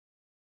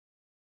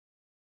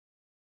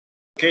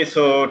Okay,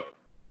 so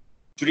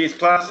today's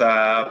class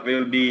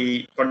will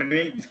be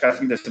continuing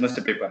discussing the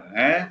semester paper.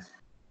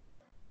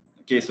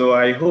 Okay, so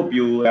I hope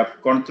you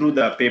have gone through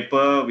the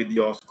paper with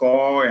your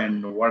score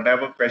and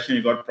whatever question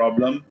you got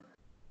problem.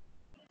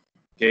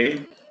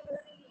 Okay,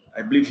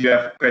 I believe you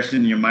have a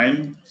question in your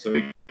mind, so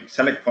you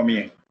select for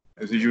me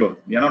as usual.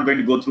 We are not going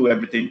to go through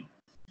everything.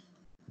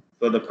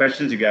 So the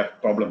questions you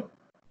have problem.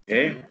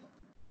 Okay.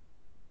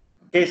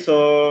 Okay,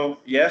 so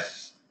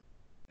yes,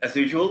 as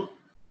usual.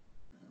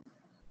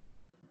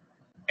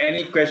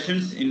 Any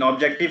questions in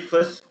objective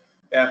first?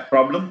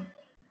 Problem?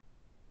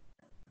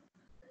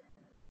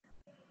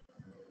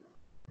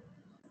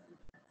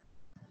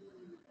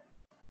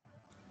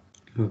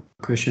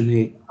 Question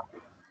 8.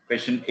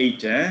 Question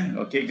 8,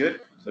 okay,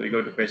 good. So we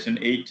go to question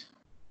 8.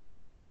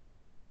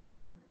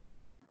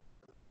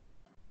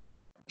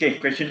 Okay,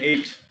 question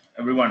 8,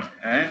 everyone.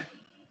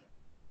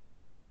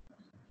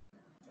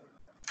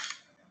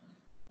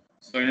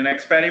 So in an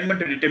experiment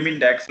to determine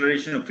the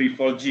acceleration of free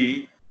fall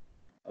G,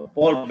 a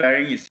ball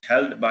bearing is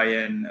held by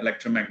an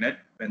electromagnet.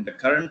 When the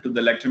current to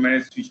the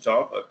electromagnet is switched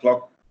off, a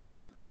clock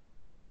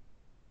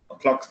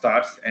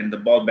starts and the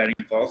ball bearing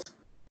falls.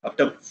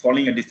 After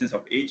falling a distance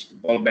of h, the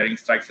ball bearing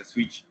strikes a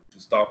switch to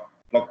stop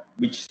clock,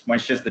 which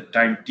measures the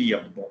time t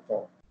of the ball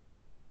fall.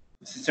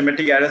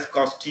 Systematic errors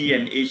cause t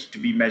and h to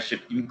be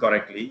measured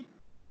incorrectly.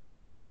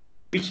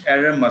 Which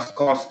error must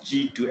cause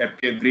g to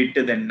appear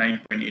greater than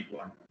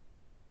 9.81?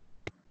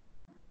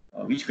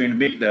 Which going to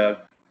make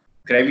the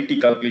gravity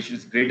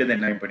calculations greater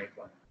than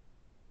 9.81?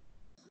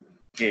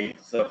 Okay,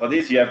 so for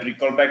this you have to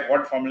recall back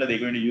what formula they're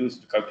going to use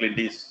to calculate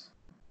this.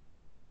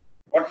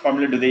 What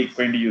formula do they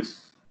going to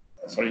use?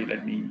 Sorry,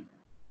 let me.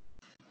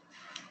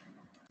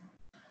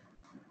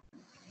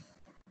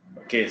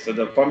 Okay, so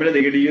the formula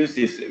they're going to use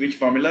is which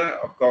formula?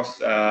 Of course,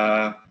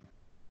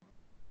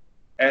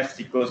 S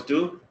equals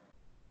to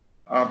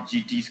half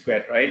gt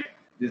squared, right?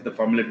 This is the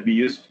formula to be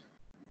used.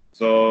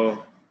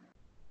 So,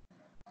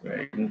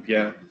 I move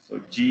here. So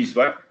G is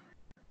what?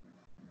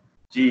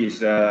 G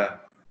is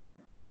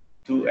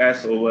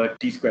 2s over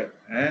t squared.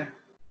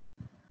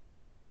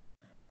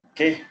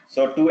 Okay,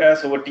 so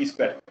 2s over t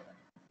squared.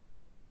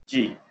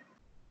 G.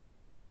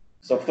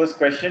 So first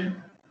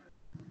question,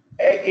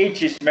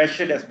 h is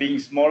measured as being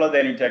smaller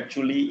than it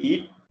actually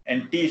is,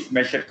 and t is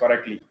measured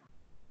correctly.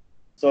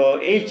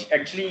 So h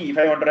actually, if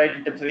I want to write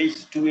in terms of h,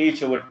 is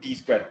 2h over t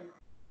squared.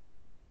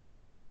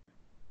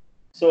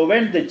 So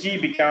when the g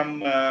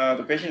become,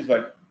 the question is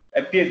what?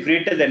 Appear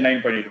greater than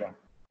 9.81.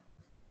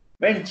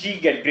 When g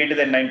get greater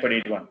than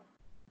 9.81?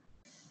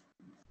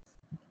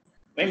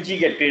 When g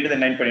get greater than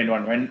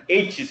 9.81, when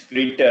h is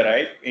greater,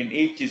 right? When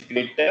h is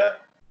greater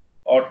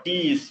or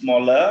t is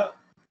smaller,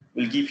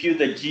 will give you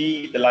the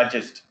g the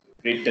largest,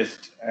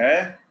 greatest.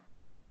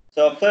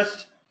 So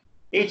first,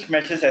 h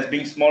measures as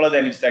being smaller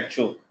than its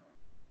actual.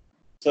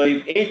 So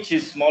if h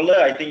is smaller,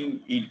 I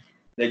think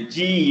the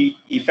g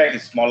effect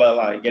is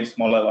smaller, it gets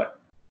smaller,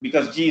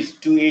 because g is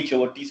 2h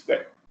over t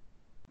squared.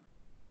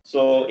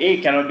 So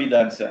a cannot be the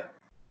answer.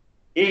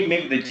 A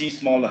make the g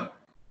smaller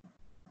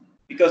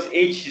because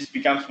h is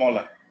become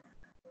smaller.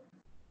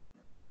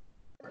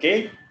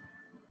 Okay.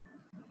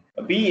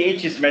 B,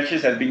 h is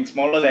measured as being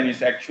smaller than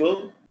its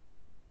actual.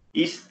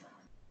 Is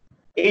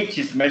h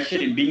is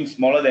measured in being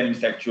smaller than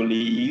it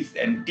actually is,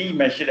 and t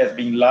measured as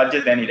being larger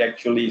than it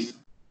actually is.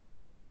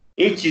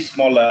 H is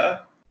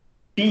smaller,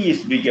 t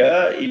is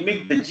bigger, it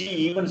makes the g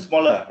even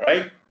smaller,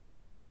 right?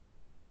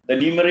 The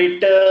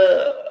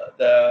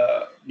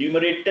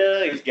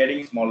numerator is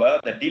getting smaller,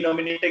 the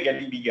denominator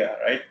getting bigger,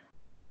 right?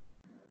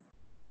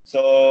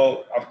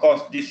 So of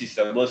course this is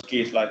the worst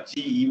case, like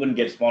g even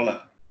gets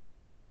smaller.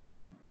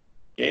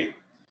 Okay.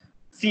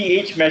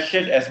 Ch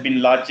measured as being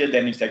larger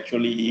than it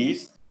actually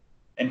is,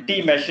 and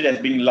t measured as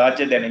being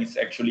larger than it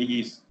actually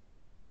is.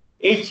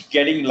 H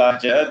getting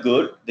larger,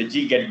 good, the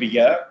g get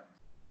bigger.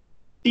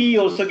 T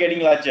also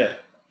getting larger,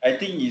 I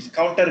think is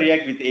counter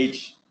react with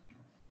H.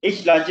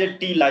 H larger,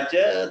 T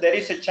larger, there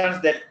is a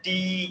chance that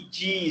T,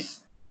 G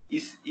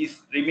is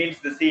remains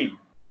the same.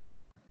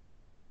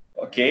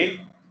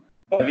 Okay,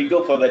 but we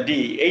go for the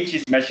D. H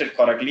is measured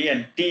correctly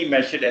and T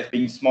measured as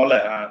being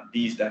smaller.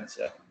 D is the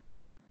answer.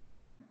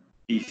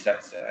 D is the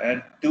answer.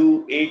 And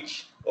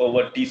 2H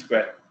over T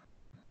squared.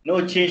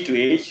 No change to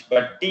H,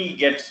 but T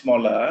gets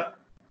smaller.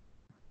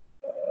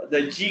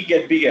 The G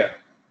get bigger.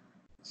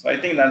 So I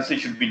think the answer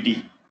should be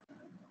D.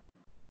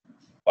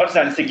 What's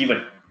the answer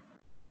given?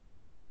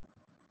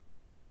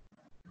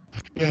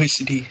 Yes,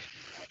 D.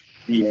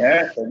 D,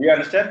 so do you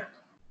understand?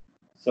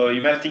 So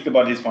you must think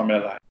about this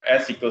formula.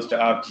 S equals to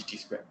half gt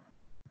squared.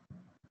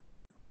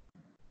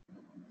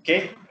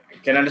 Okay,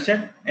 can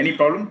understand? Any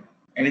problem?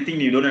 Anything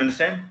you don't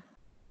understand?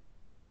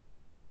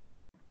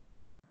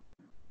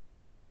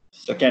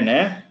 So can,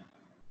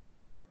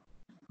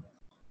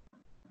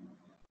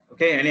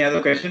 Okay, any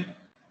other question?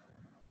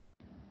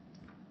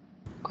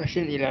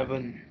 Question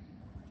 11.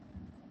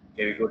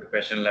 Okay, we go to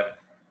question 11.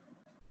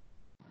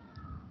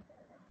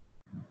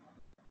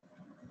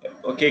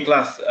 Okay,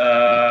 class.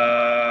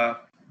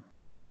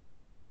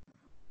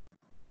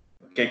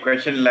 Okay,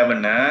 question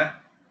 11.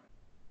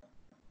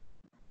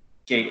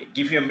 Okay,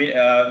 give you a minute.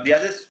 The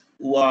others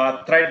who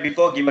are tried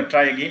before, give a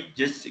try again.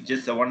 Just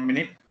 1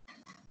 minute.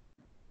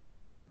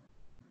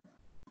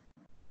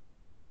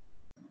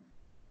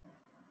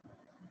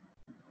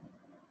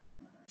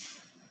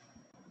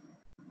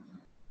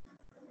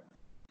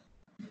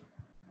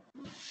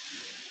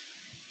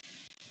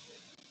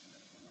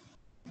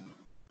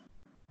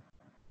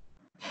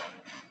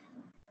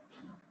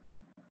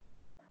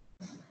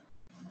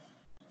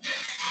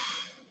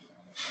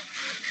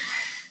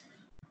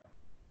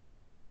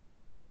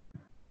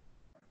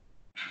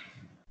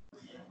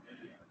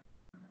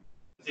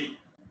 See.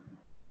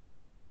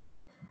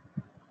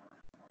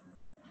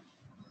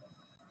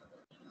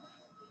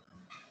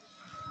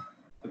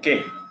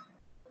 Okay.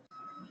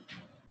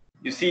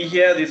 You see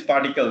here this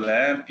particle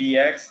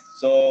px.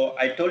 So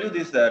I told you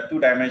this is a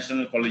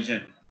two-dimensional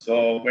collision.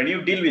 So when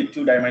you deal with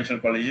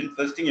two-dimensional collision,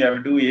 first thing you have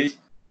to do is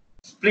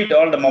split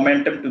all the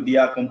momentum to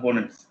their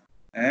components.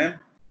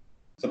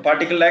 So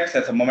particle x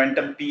has a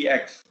momentum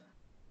px,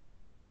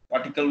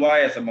 particle y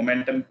has a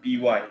momentum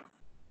py.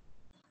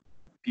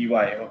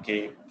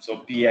 Okay. So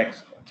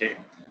px. Okay.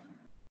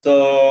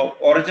 So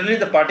originally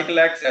the particle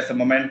x has a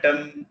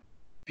momentum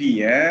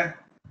p.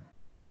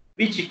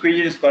 Which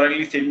equation is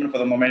correctly statement for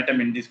the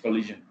momentum in this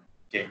collision?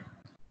 Okay.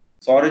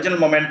 So original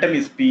momentum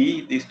is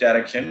p, this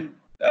direction.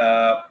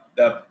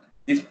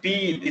 This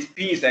p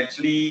is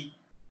actually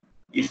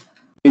is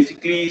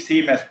basically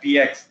same as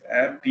px,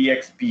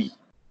 pxp.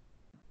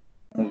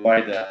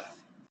 Why the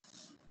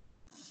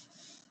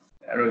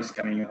arrow is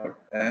coming out?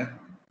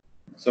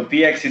 So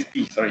px is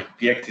p. Sorry,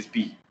 px is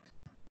p.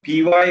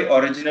 Py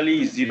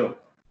originally is 0.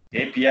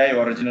 Okay, pi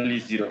originally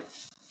is 0.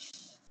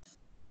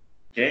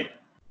 Okay.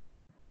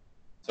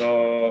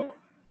 So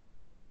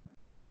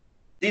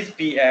this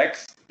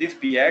px,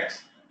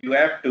 you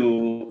have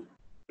to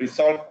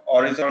resolve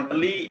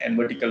horizontally and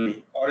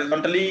vertically.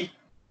 Horizontally,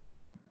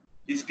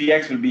 this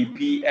px will be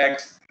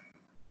px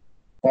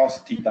cos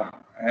theta.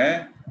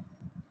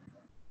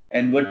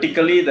 And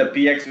vertically, the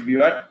px will be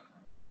what?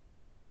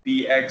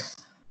 Px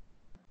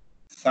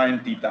sin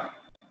theta.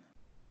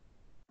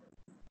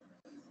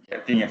 I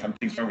think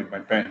something's wrong with my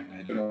pen.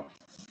 I don't know.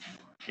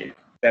 Okay,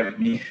 bear with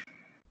me.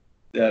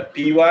 The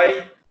py,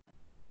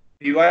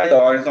 the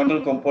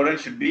horizontal component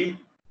should be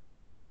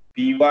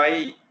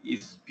py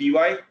is py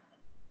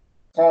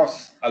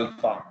cos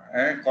alpha.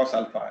 Cos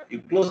alpha. You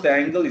close the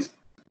angle is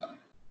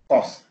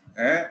cos.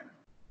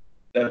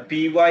 The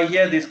py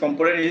here, this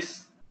component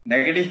is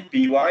negative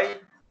py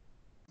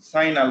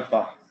sin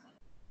alpha.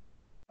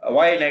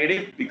 Why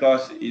negative?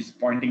 Because it's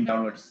pointing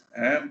downwards.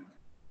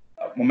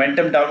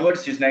 Momentum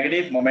downwards is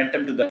negative.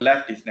 Momentum to the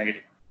left is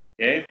negative.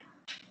 Okay.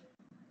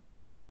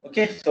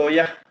 Okay. So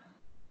yeah.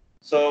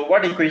 So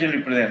what equation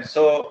represents?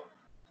 So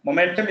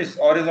momentum is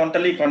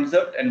horizontally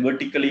conserved and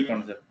vertically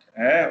conserved.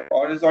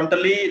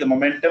 Horizontally, the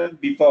momentum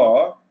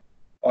before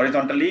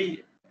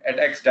horizontally at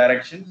x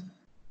direction.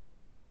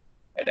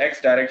 At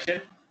x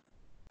direction,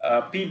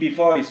 p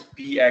before is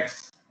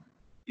px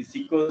is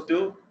equal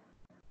to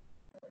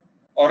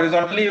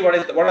horizontally. What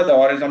are the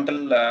horizontal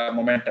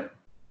momentum?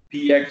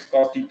 Px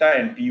cos theta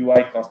and py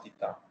cos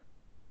theta.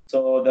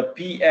 So the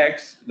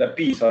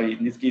p, sorry,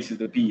 in this case is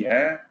the p.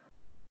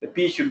 The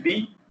p should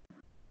be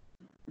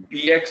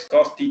px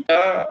cos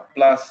theta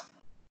plus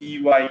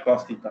py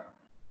cos theta,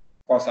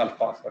 cos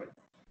alpha, sorry.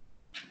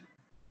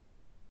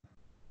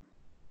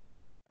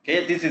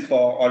 Okay, this is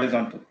for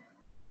horizontal.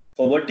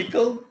 For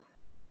vertical,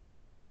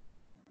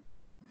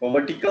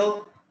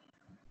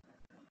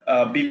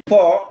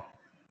 before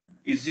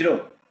is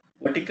 0.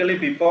 Vertically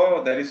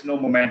before there is no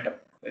momentum.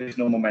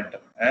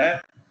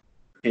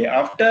 Okay,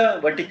 after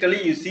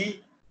vertically you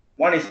see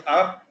one is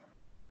up,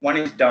 one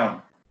is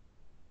down.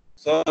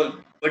 So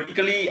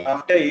vertically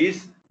after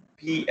is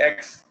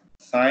px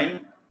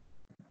sin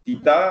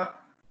theta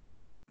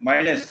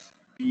minus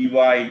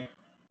py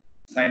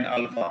sin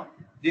alpha.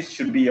 This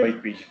should be your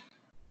equation.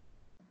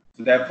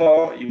 So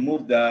therefore you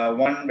move the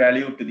one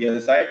value to the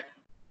other side.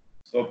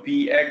 So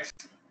px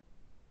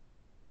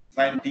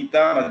sin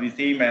theta must be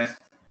same as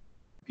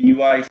py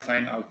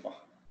sin alpha.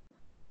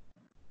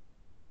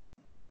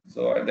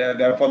 So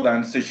therefore the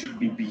answer should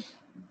be B.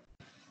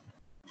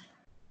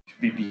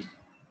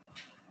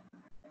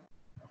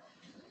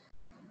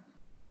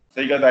 So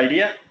you got the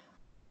idea?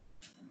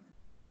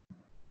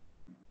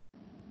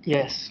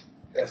 Yes.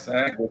 Yes.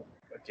 Good.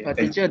 Okay. But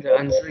Thank teacher, you. the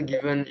answer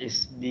given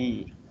is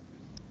D.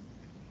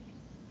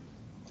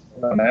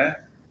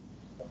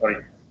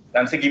 Sorry. The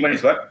answer given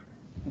is what?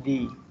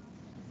 D.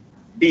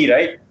 D,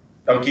 right?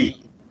 Donkey.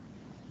 Donkey.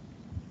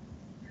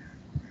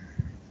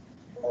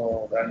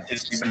 Oh, the answer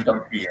is given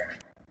donkey.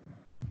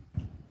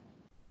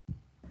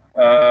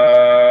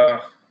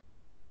 I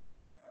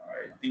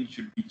think it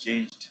should be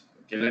changed.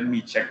 Okay, let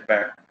me check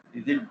back.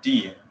 Is it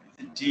D? Is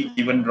it D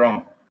given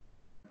wrong?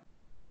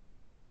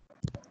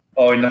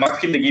 Oh, in the mark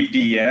scheme they give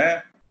D,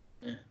 yeah?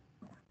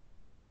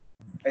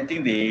 I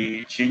think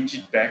they change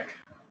it back.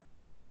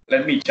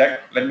 Let me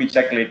check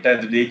later.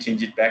 Do they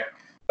change it back?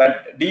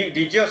 But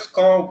did you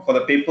score for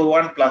the paper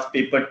 1 plus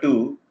paper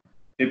 2?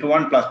 Paper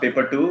 1 plus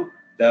paper 2,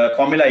 the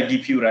formula I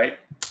give you, right?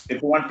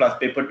 paper 1 plus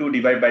paper 2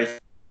 divided by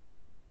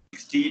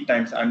 60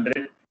 times 100,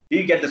 do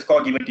you get the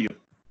score given to you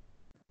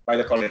by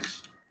the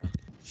college?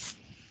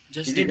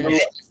 Just Is it the lower?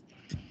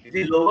 Is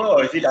it lower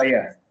or is it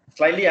higher?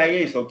 Slightly higher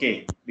is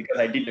okay because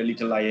I did a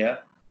little higher.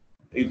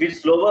 If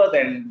it's lower,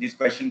 then this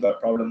question got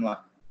problem lah.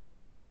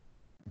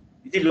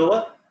 Is it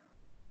lower?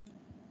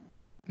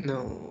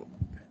 No,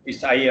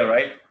 It's higher,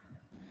 right?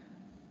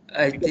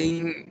 I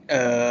think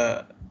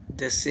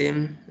the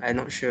same. I'm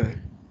not sure.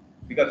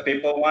 Because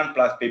paper 1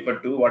 plus paper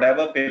 2,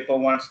 whatever paper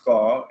 1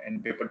 score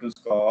and paper 2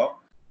 score,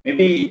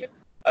 maybe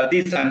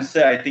this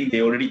answer, I think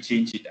they already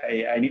changed it.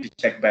 I need to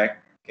check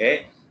back.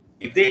 Okay.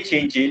 If they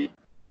change it,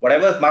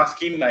 whatever mark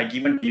scheme I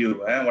given to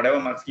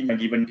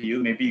you,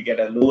 maybe you get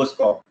a lower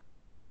score.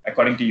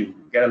 According to you,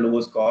 you get a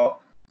lower score.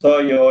 So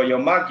your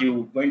mark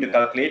you going to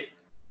calculate.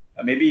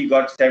 Maybe you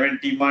got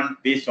 71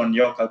 based on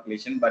your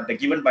calculation, but the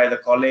given by the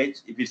college,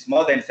 if it's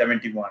more than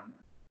 71,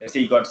 let's say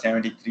you got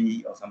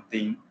 73 or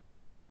something,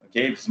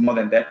 okay, if it's more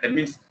than that, that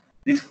means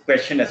this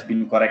question has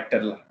been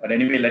corrected. But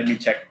anyway, let me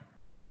check.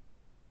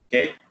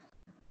 Okay,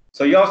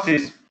 so yours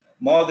is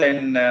more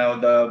than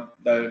the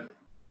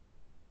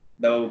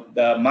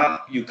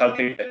mark you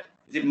calculated.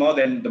 Is it more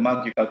than the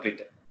mark you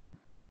calculated?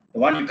 The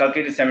one you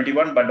calculated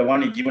 71, but the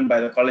one you given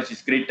by the college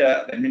is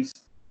greater. That means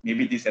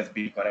maybe this has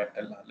been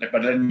corrected.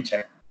 But let me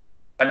check.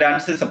 But the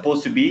answer is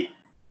supposed to be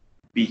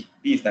B.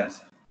 B is the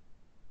answer.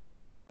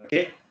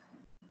 Okay.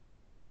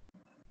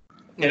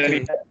 Let me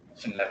check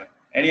question 11.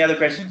 Any other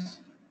questions?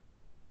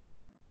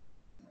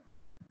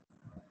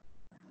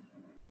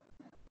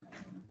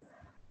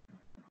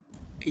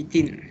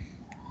 $18.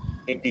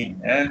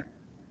 18.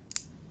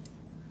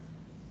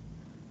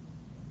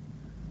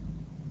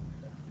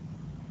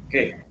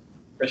 Okay.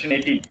 Question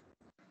 18.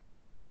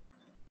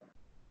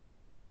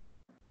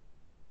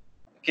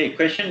 Okay,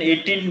 question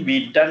 18,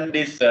 we done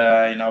this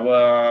in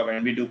our,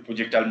 when we do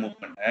projectile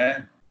movement.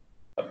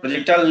 A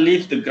projectile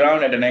leaves the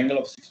ground at an angle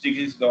of 60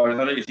 degrees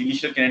horizontal. Its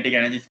initial kinetic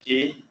energy is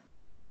K.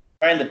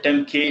 Find the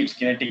term K, its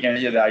kinetic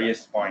energy at the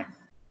highest point.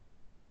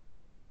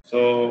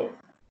 So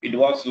it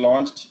was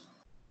launched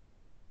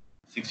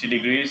 60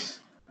 degrees,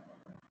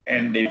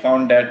 and they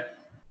found that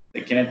the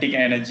kinetic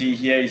energy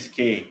here is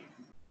K.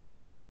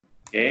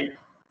 Okay.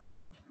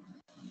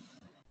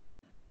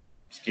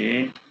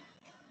 Okay.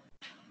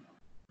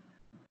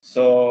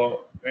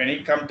 So when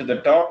it comes to the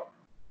top,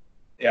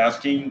 they're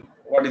asking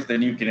what is the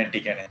new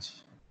kinetic energy.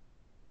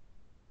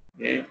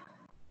 Okay.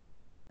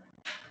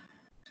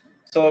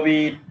 So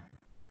we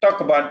talk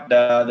about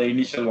the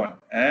initial one.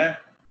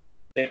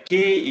 The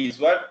K is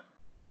what?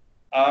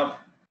 Half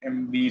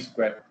mv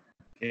squared.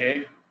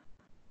 Okay.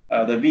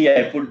 The V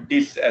I put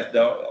this as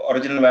the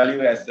original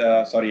value as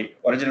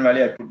original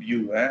value I put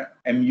U,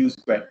 mu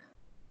squared.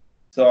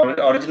 So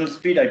original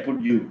speed I put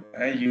U,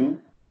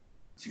 U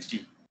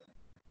 60.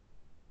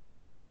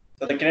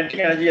 So the kinetic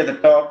energy at the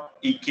top,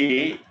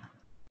 Ek,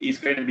 is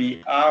going to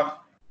be half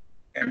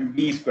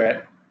mv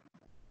squared.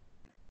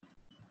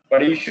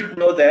 But you should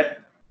know that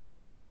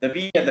the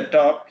V at the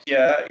top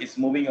here is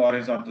moving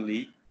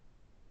horizontally.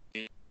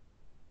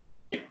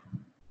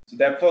 So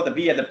therefore, the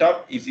V at the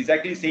top is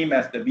exactly same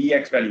as the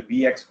Vx value,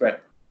 Vx squared.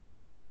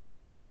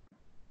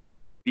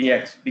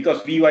 Vx,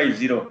 because Vy is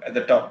 0 at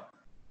the top.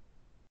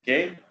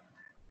 Okay.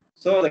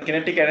 So the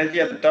kinetic energy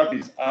at the top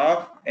is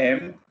half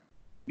m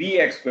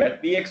Vx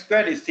squared. Vx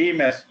squared is same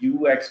as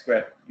Ux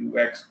squared,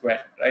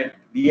 right?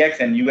 Vx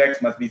and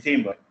Ux must be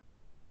same, but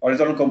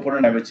horizontal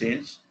component never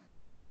change.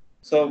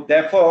 So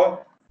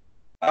therefore,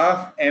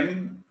 half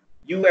m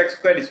Ux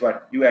squared is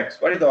what? Ux.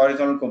 What is the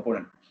horizontal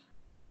component?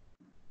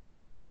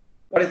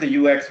 What is the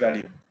Ux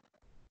value?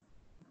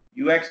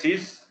 Ux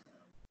is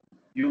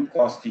U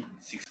cos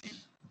 60.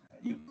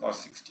 U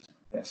cos 60.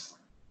 Yes.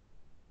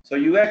 So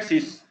Ux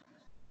is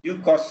U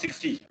cos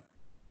 60.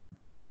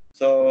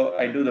 So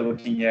I do the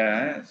working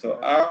here. So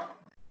half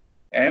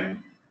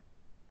m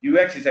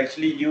Ux is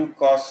actually U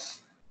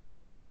cos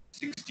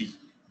 60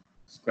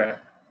 squared.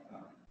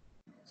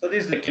 So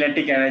this is the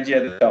kinetic energy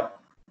at the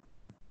top.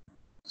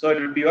 So it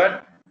will be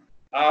what?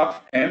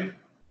 Half m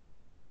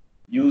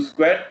U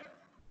squared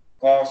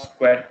cos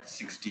squared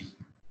 60.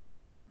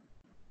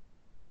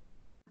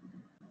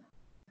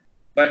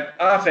 But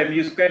half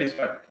mu squared is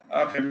what?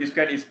 Half mu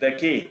squared is the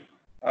K.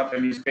 Half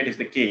mu squared is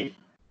the K.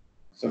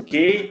 So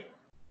K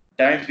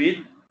times with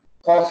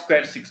cos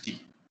squared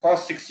 60.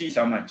 Cos 60 is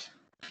how much?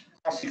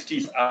 Cos 60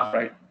 is half,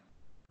 right?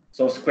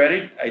 So square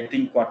it, I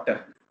think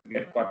quarter. You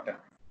get quarter.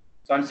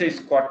 So answer is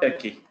quarter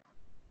K.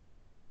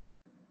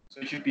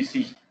 So it should be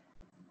C.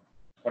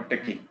 Quarter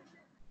K.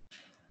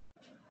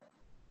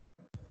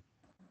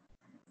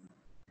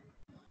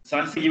 So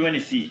answer given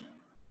is C.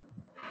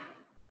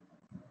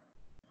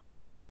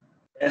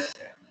 Yes.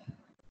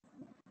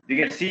 You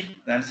get C,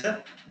 the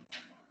answer?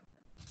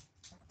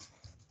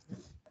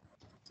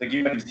 So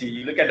given is C.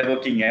 You look at the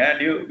working,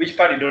 which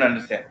part you don't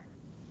understand?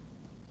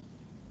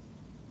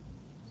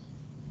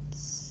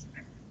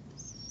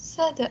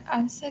 So the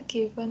answer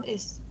given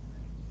is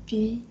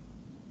B.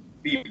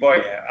 B, boy,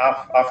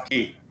 half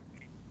K.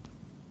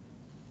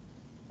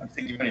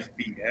 Answer given is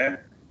B, Yeah.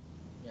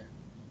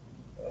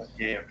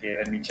 Okay,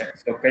 let me check.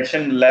 So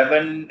question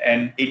 11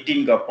 and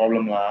 18 got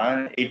problem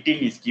lah.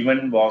 18 is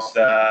given was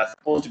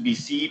supposed to be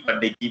C,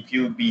 but they give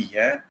you B,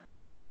 yeah.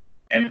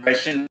 And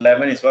question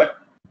 11 is what?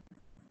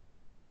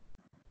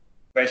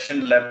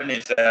 Question 11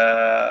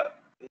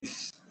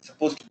 is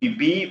supposed to be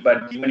B,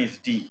 but given is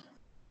D.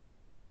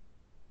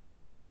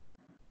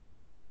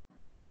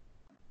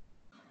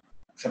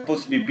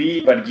 Supposed to be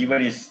B, but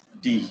given is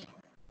D.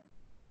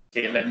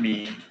 Okay, let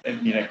me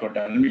record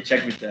down. Let me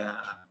check with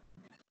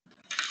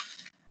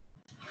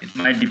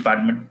my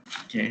department.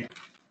 Okay,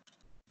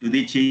 do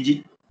they change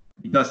it?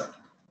 Because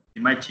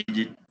they might change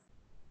it.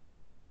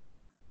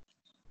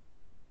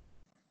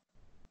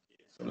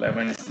 So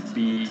 11 is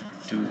B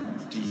to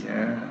D.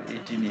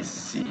 18 is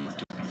C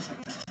to B.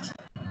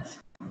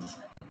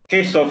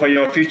 Okay, so for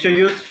your future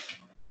use,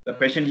 the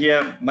question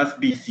here must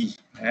be C.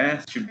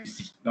 Should be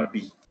C, not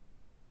B.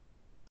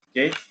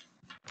 Okay,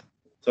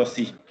 so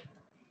C.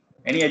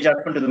 Any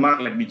adjustment to the mark?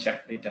 Let me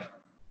check later.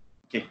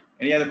 Okay,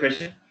 any other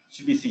question?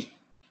 Should be C.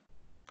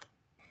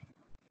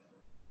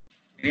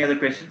 Any other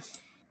questions?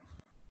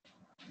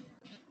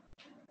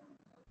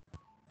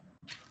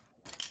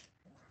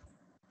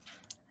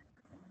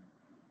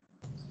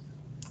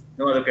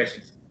 No other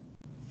questions.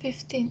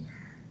 15.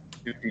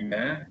 15.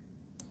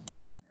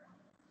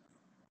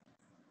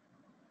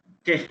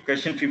 Okay,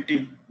 question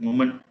 15.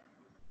 Moment.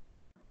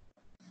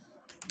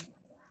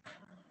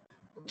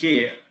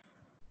 Okay.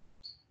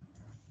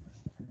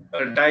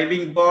 A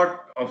diving board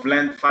of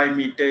length 5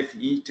 meters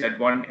each at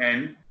one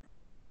end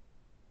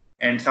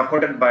and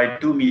supported by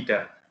 2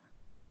 meters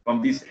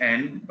from this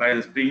end by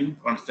the spring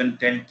constant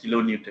 10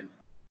 kilonewton.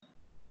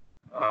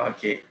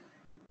 Okay.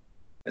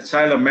 A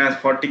child of mass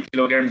 40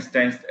 kilograms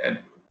stands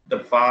at the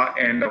far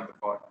end of the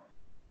board.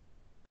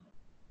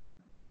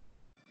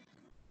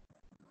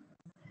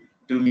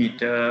 2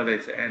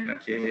 meters and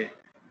okay.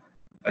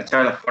 A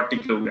child of 40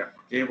 kilograms.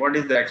 Okay, what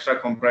is the extra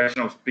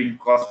compression of spring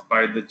caused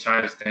by the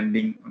child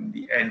standing on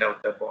the end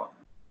of the board?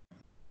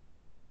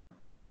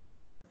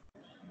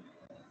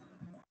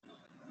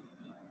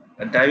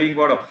 A diving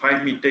board of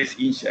 5 meters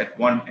each at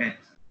one end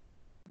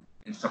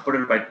and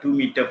supported by 2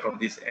 meters from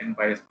this end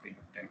by a spring.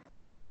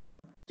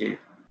 Okay.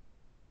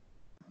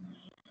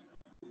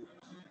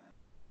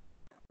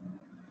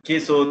 Okay,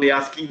 so they're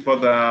asking for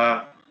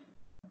the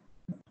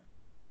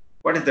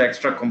what is the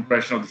extra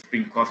compression of the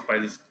spring caused by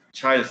this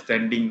child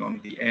standing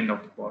on the end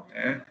of the board?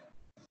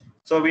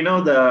 So we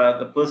know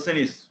the person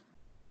is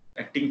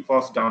acting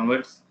force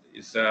downwards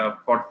is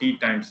 40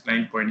 times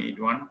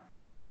 9.81,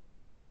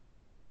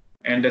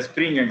 and the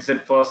spring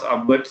exert force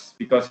upwards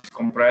because it's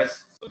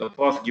compressed. So the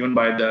force given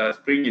by the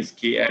spring is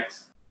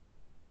kx,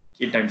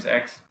 k times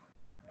x.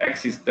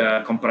 X is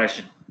the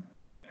compression.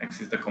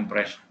 X is the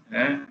compression.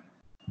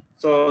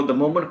 So the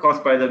moment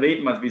caused by the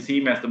weight must be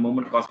same as the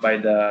moment caused by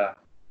the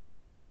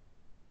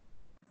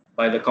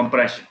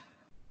compression.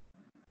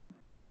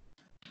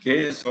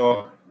 Okay,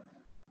 so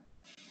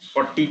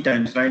 40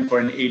 times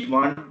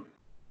 9.81.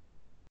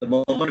 The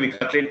moment we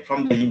calculate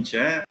from the inch,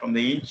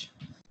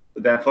 So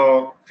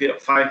therefore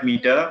 5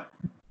 meter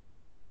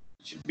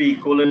should be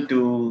equivalent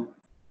to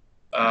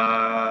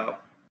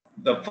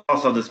the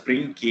force of the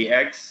spring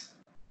kx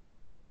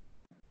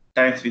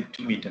times with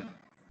 2 meter.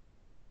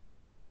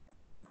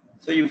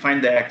 So you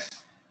find the x.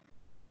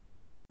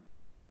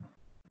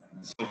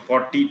 So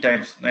 40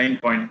 times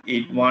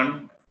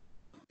 9.81,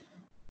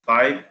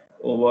 5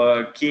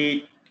 over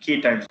k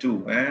times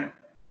 2.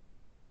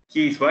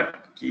 K is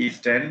what? K is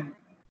 10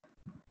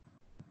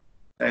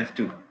 times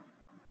 2.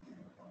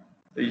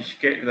 So you should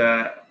get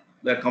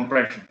the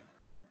compression.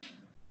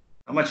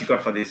 How much you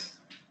got for this?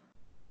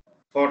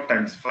 4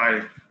 times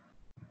 5,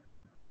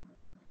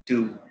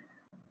 2.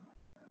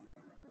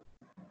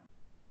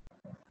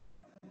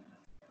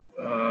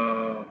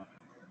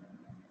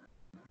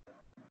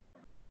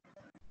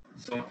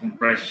 So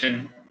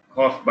compression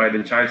caused by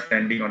the child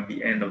standing on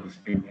the end of the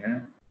spring.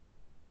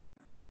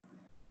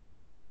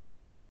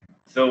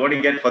 So what do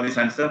you get for this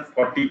answer?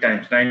 40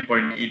 times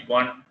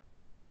 9.81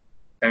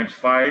 times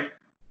 5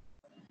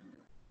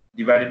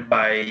 divided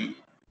by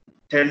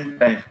 10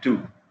 times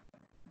 2.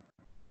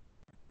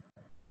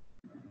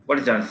 What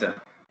is the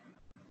answer?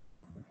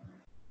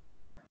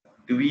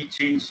 Do we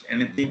change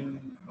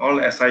anything?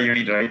 All SI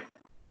unit, right?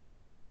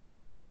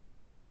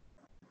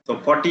 So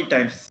 40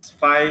 times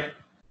 5,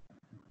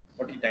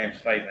 40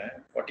 times 5,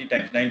 40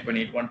 times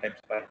 9.81 times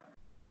 5.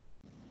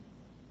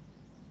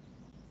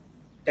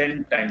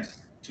 10 times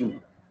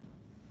 2.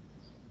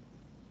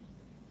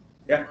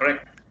 Yeah,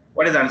 correct.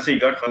 What is the answer you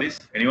got for this?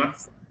 Anyone?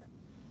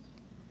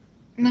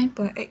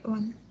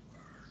 9.81.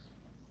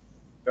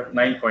 Got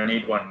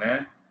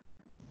 9.81.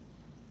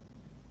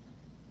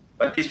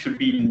 But this should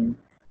be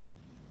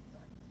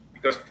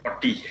because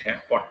 40,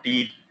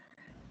 40,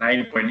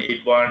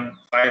 9.81,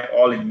 5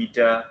 all in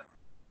meter.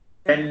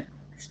 10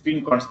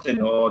 spring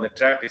constant or the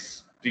trap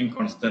is spring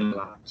constant,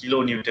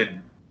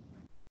 kilonewton.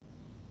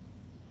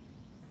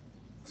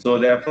 So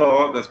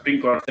therefore, the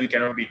spring constant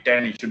cannot be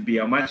 10. It should be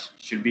how much?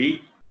 It should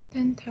be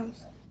 10,000.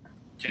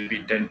 Should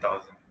be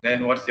 10,000.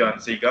 Then what's your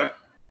answer you got?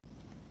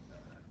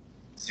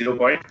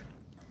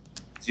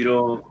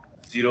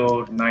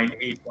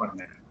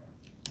 0.00981.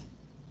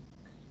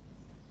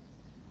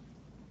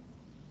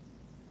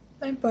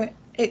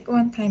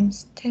 9.81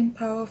 times 10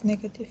 power of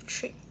negative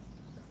 3.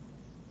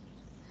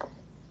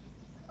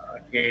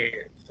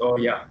 Okay, so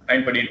yeah,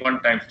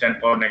 9.81 times 10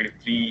 power negative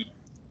 3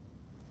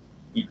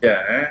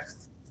 meter.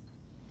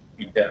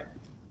 Meter.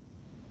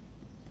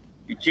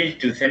 You change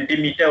to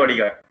centimeter, what do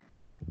you got?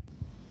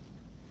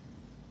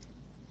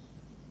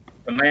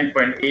 So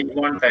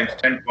 9.81 times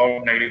 10 power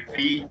of negative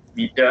 3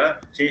 meter,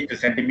 change to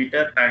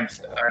centimeter times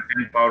 10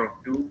 power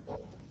of 2.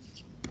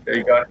 So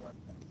you got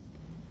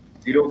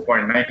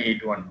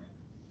 0.981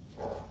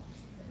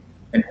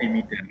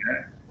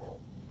 centimeter.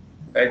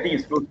 I think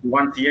it's close to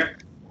 1 cm.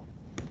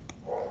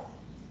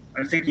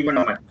 I'm saying given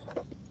how much?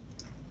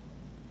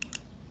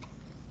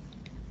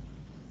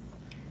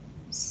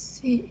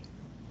 C.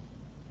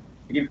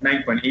 Give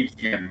 9.8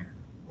 cm.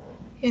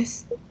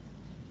 Yes.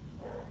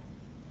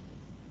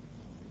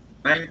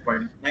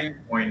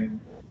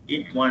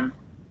 9.81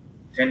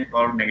 10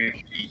 power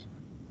negative 3.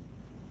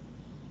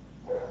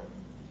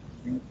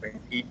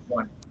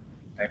 9.81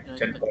 times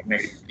 10 power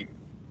negative 3.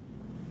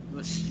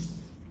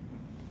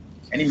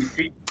 Any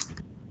mistake?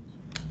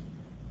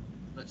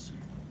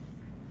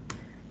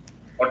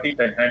 40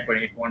 times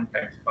 9.81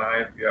 times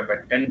 5, you have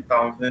at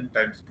 10,000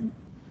 times 2.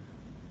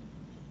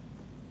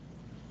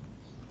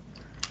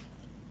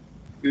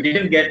 You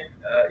didn't get,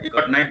 you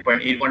got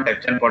 9.81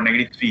 times 10 power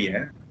negative 3,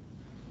 eh?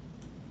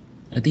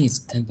 I think it's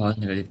 10 power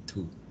negative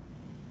 2.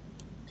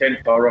 10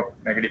 power of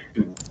negative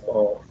 2.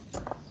 Oh,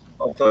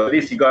 so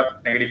this you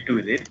got negative 2,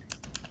 is it?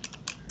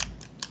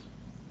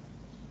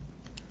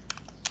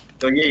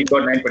 So here you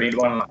got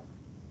 9.81.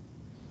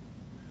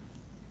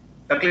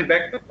 Calculate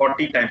back to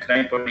 40 times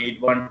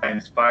 9.81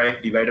 times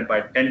 5 divided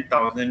by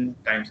 10,000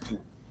 times 2.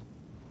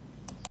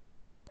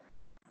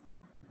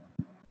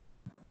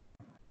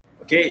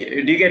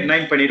 Okay, do you get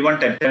 9.81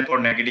 times 10 power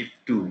negative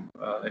 2?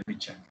 Let me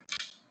check.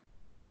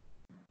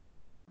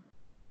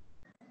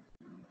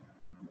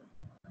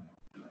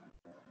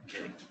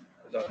 Okay,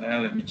 so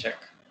now let me check.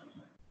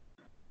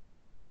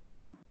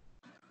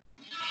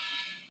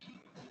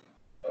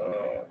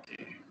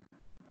 Okay.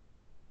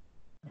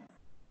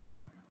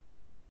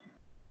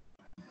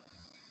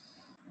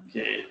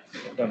 Okay,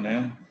 hold on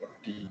now.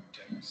 40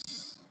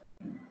 times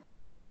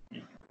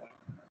 81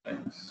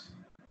 times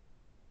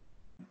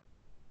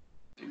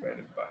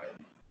divided by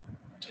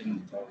 10,000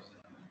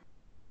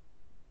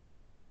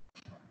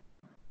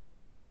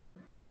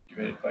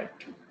 divided by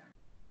 2.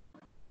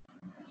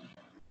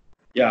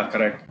 Yeah,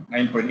 correct.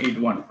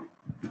 9.81.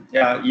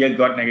 Yeah, here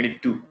got negative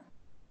 2.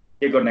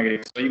 Here got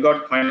negative. So you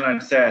got final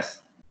answer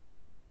as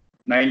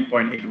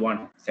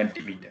 9.81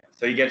 centimeter.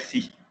 So you get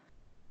C.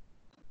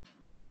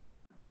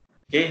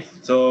 Okay,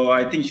 so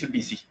I think it should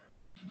be C.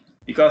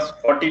 Because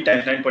 40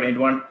 times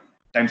 9.81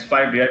 times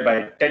 5 divided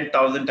by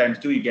 10,000 times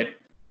 2, you get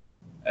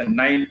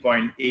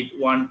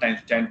 9.81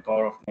 times 10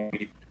 power of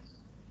negative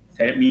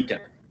 2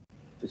 meter.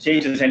 So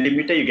change to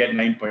centimeter, you get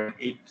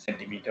 9.8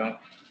 centimeter.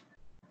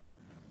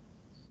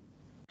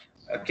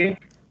 Okay.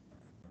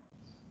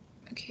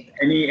 Okay.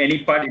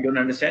 Any part you don't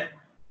understand?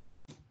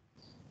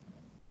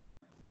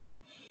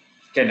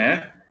 Can,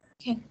 eh?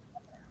 Can.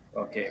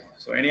 Okay.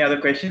 So any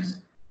other questions?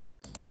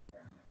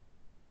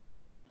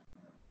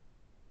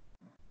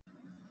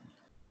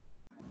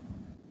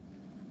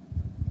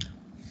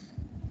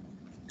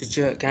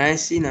 Teacher, can I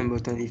see number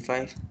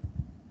 25?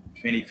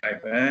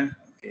 25, eh?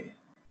 Okay.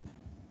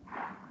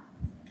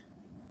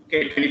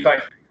 Okay,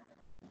 25.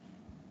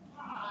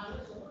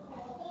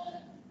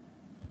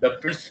 The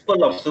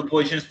principle of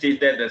superposition states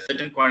that a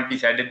certain quantity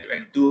is added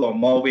when two or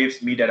more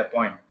waves meet at a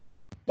point.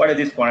 What is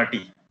this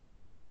quantity?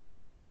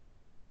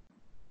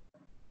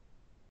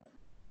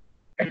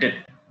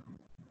 Added.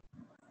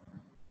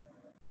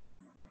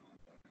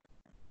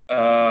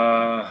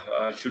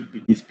 Should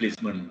be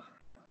displacement.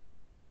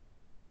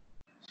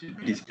 Should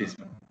be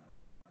displacement.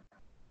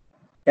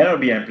 Cannot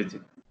be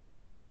amplitude.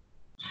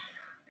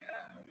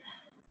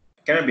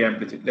 Cannot be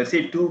amplitude. Let's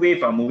say two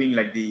waves are moving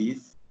like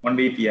this. One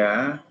wave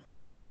here.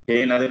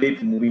 Okay, another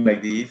wave moving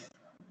like this.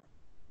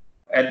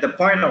 At the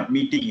point of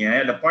meeting,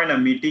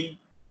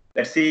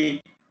 let's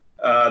say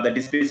the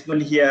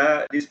displacement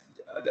here,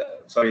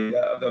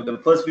 the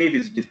first wave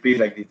is displaced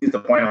like this. This is the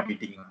point of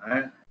meeting.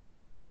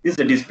 This is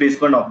the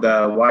displacement of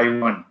the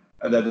y1,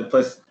 the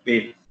first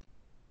wave.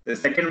 The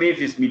second wave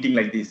is meeting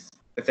like this.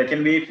 The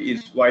second wave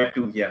is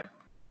y2 here.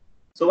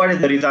 So what is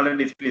the resultant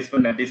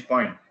displacement at this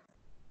point?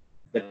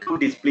 The two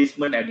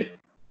displacement added.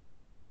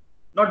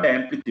 Not the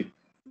amplitude.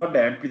 Not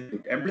the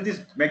amplitude. Amplitude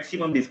is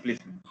maximum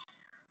displacement.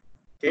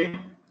 Okay.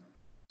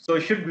 So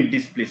it should be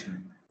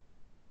displacement.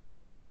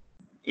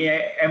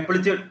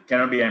 Amplitude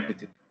cannot be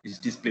amplitude. It's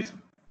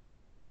displacement.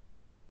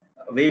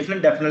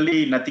 Wavelength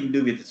definitely nothing to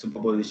do with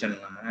superposition.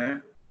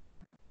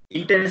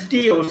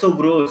 Intensity also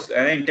grows.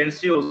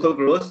 Intensity also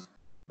grows,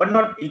 but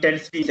not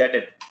intensity is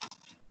added.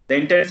 The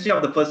intensity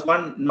of the first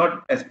one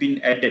not has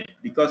been added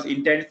because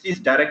intensity is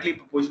directly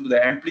proportional to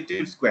the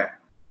amplitude square.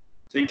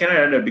 So you cannot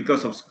add it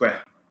because of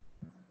square.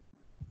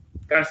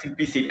 can't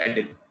simply say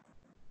added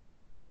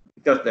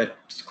because the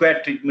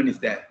square treatment is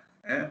there.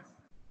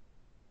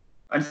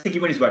 Answer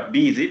given is what?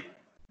 B, is it?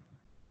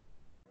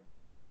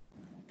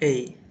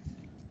 A.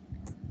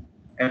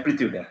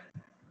 Amplitude.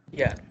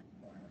 Yeah.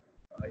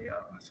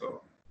 Yeah.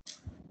 So,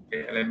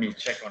 okay, let me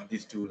check on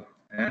these two.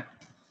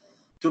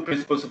 Two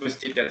principles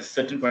superstate that a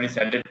certain quantity is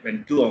added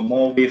when two or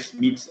more waves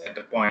meets at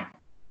a point.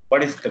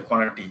 What is the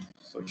quantity?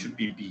 So it should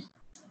be B.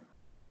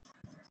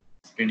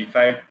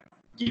 25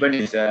 given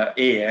is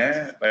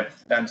A, but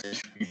the answer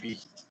should be B.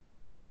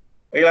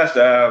 Okay,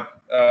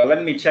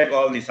 let me check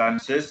all these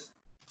answers.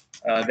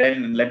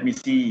 Then let me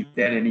see if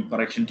there are any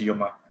correction to your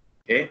mark.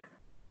 Okay.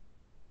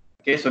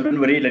 Okay, so don't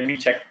worry, let me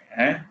check.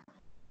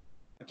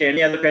 Okay,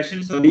 any other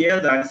questions? So here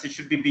the answer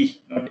should be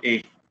B, not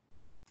A.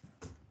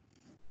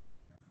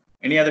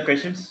 Any other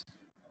questions?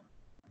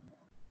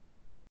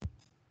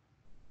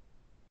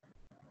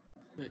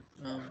 Wait,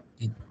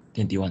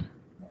 21.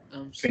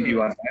 so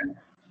 21.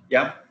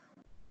 Yeah.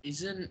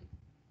 isn't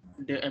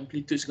the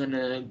amplitude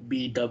gonna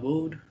be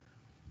doubled?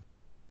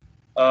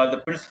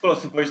 The principle of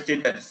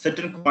superstate that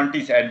certain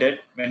quantity is added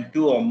when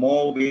two or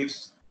more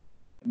waves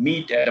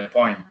meet at a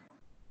point.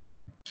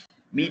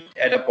 Meet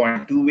at a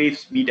point. Two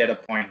waves meet at a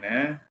point.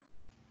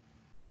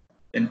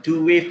 Then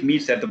two waves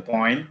meets at the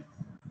point.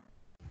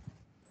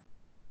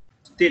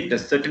 State that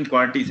certain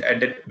quantity is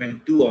added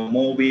when two or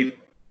more waves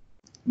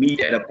meet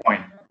at a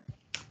point.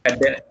 At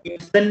the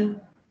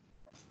instant,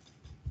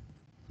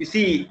 you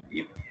see,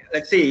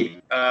 let's say,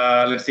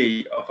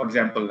 for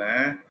example,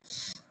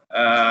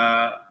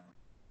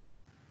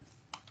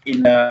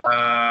 in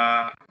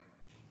a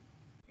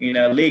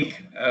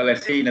lake,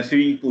 let's say in a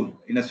swimming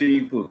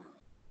pool,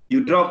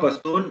 you drop a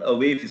stone, a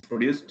wave is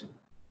produced.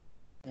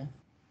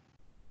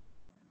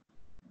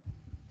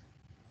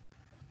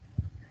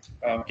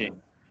 Okay.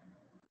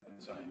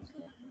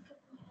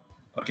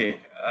 Okay.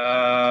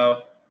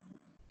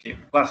 Okay.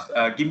 Plus,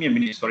 give me a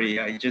minute. Sorry,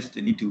 I just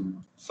need to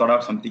sort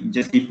out something.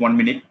 Just give 1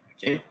 minute.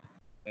 Okay.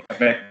 Come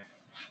back.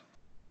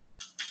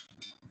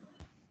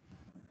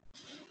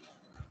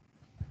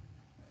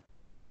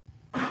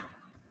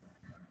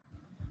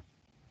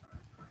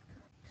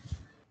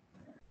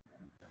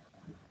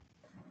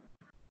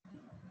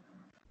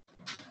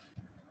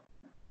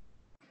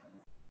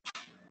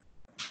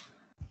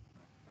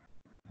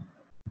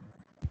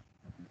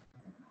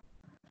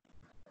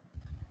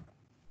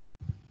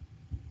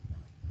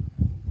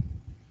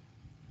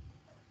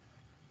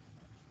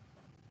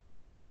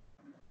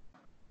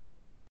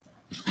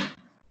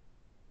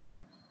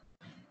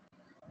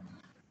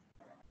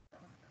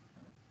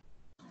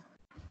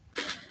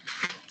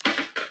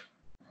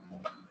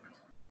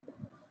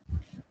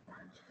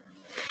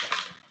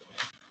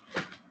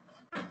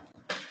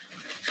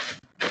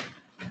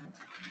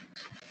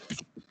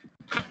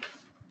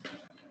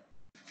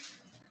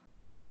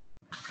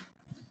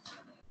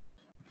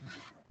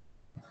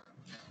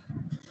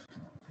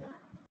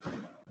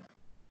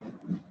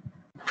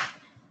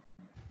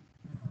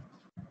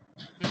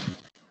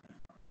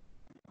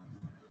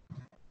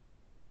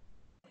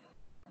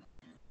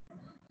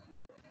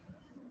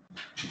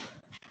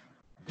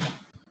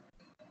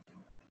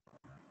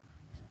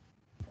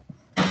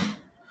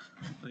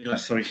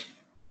 Sorry.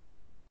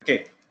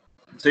 Okay.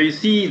 So you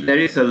see, there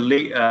is a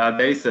lake.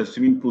 There is a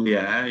swimming pool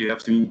here. You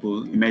have swimming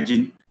pool.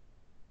 Imagine.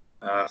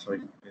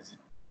 Sorry.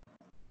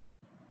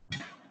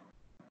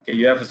 Okay,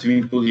 you have a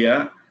swimming pool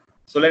here.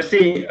 So let's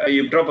say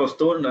you drop a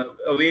stone,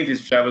 a wave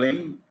is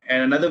traveling,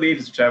 and another wave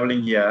is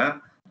traveling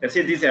here. Let's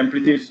say this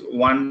amplitude is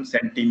 1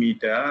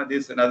 centimeter.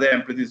 This another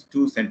amplitude is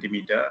 2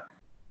 centimeter.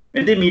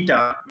 When they meet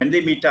up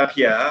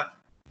here,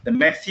 the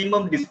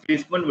maximum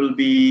displacement will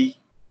be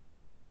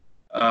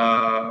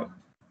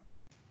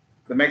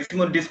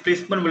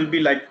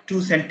like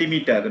 2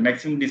 centimeter. The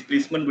maximum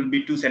displacement will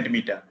be 2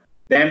 centimeter.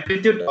 The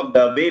amplitude of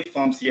the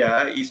waveforms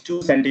here is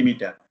 2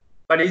 centimeter.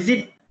 But is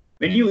it,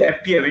 when you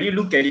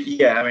look at it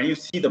here, when you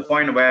see the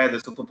point where the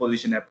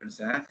superposition happens,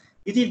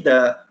 is it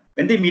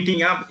when they're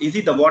meeting up, is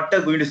it the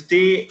water going to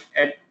stay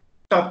at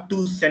top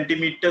 2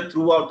 centimeter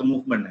throughout the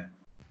movement?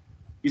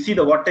 You see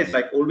the water is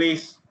like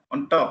always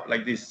on top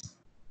like this.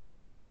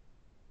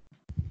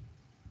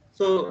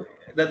 So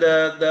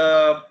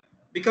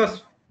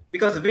because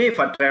the wave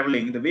are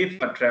traveling, when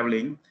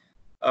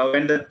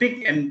the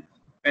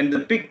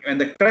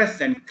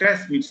crest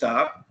meets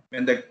up,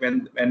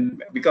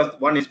 because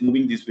one is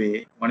moving this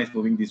way,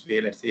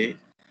 let's say,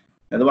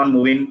 another one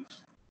moving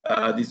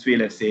this way,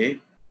 let's say,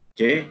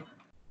 okay,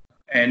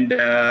 and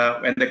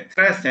when the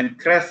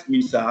crest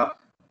meets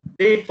up,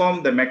 they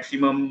form the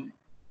maximum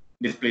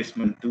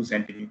displacement 2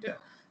 centimeter.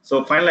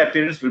 So final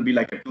appearance will be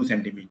like a 2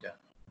 centimeter.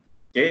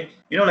 Okay,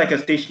 like a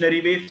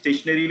stationary wave.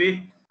 Is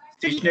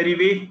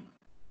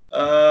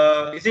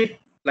it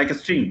like a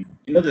string?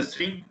 The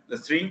string.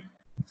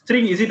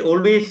 Is it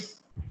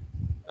always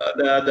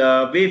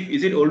the wave?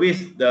 Is it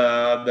always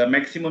the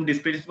maximum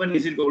displacement?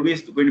 Is it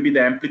always going to be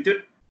the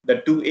amplitude?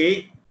 The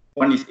 2a,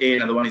 one is a,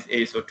 another one is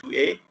a, so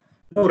 2a.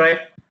 No,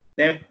 right?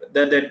 Then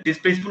the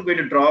displacement going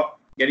to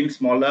drop, getting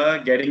smaller,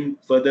 getting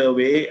further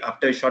away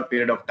after a short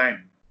period of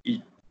time.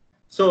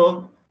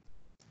 So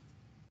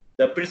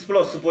the principle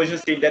of superposition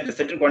states that the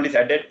certain quantity is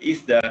added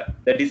is the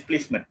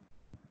displacement.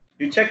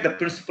 You check the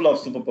principle of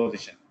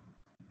superposition.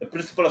 The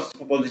principle of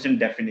superposition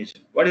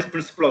definition. What is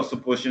principle of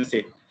superposition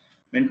say?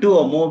 When two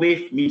or more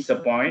waves meets a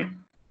point,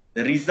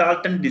 the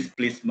resultant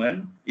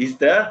displacement is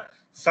the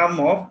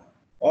sum of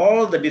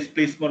all the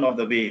displacement of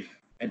the wave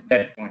at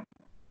that point.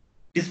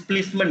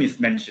 Displacement is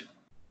mentioned,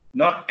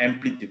 not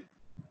amplitude.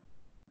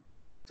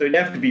 So it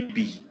have to be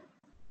B.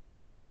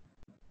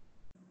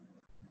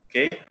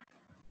 Okay.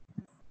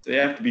 So it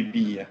have to be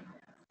B here.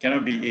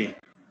 Cannot be A. Okay,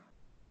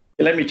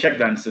 let me check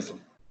the answers.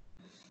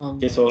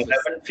 Okay, so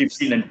 11,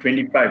 15, and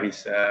 25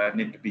 is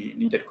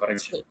needed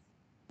correction.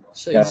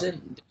 So Yeah.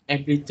 isn't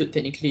amplitude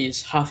technically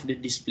is half the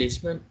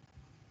displacement?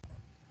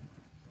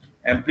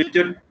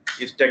 Amplitude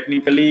is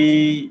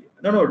technically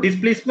no.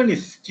 Displacement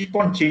is keep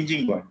on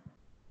changing one.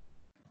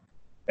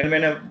 And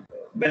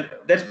when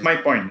that's my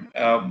point.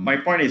 My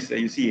point is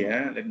you see.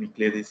 Let me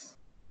clear this.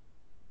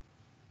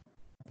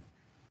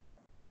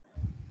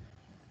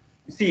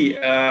 You see,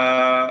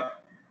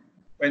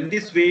 when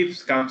this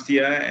waves comes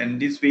here and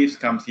this waves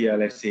comes here,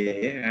 let's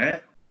say,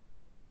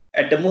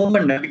 at the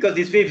moment because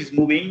this wave is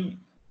moving,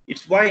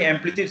 it's why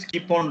amplitudes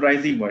keep on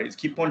rising. Why it's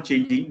keep on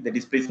changing. The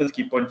displacements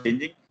keep on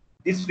changing.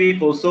 This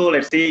wave also,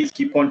 let's say, is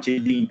keep on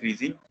changing,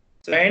 increasing.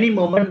 So any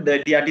moment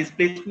that their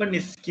displacement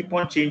is keep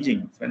on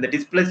changing. When the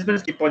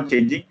displacements keep on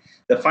changing,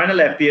 the final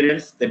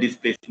appearance, the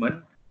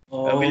displacement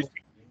will change.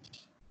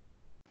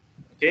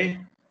 Okay.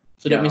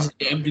 So that means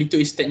the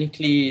amplitude is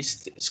technically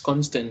is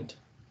constant.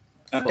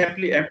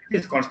 Amplitude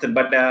is constant,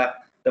 but the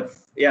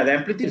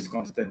amplitude is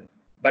constant,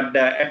 but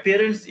the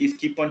appearance is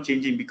keep on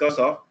changing because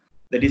of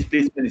the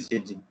displacement is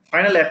changing.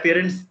 Final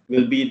appearance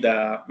will be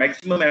the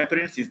maximum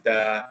appearance is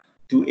the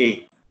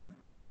 2A.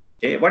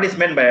 Okay, what is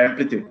meant by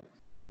amplitude?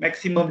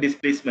 Maximum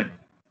displacement.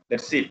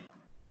 That's it.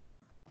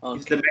 Okay.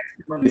 It's the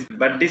maximum displacement,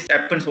 but this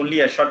happens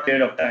only a short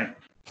period of time.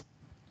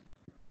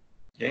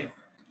 Okay.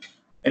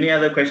 Any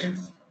other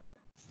questions?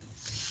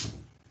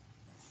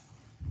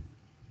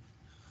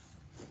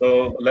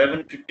 So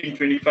 11, 15,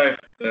 25,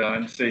 the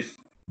answer is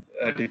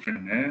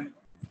different.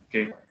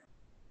 Okay.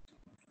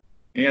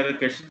 Any other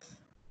questions?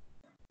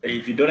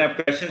 If you don't have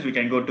questions, we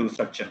can go to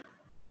structure.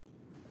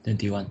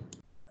 21.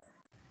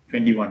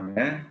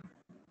 21.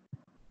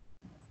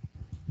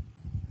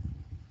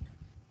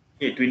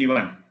 Okay,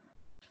 21.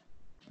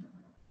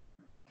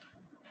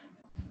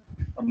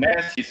 A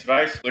mass is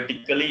rise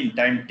vertically in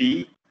time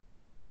t.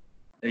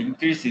 The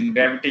increase in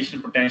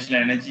gravitational potential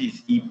energy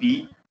is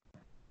EP,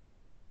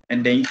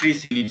 and the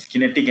increase in its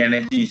kinetic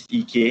energy is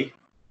EK.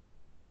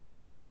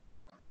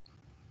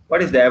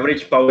 What is the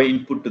average power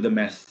input to the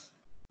mass?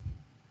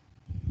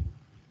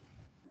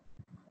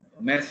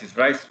 A mass is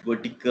rise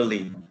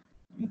vertically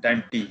in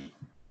time t.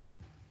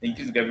 The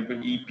increase in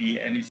gravitational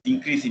EP and its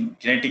increase in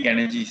kinetic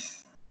energy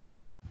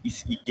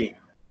is EK.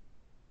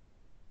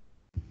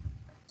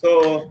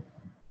 So,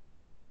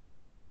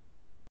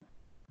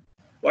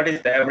 what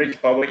is the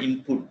average power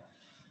input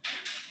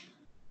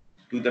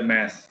to the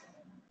mass?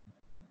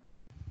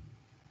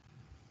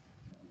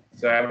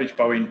 So average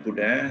power input,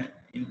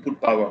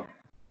 input power.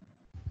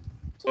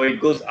 So it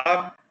goes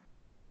up.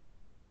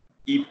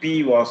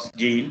 EP was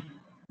gain.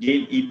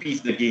 EP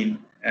is the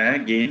gain.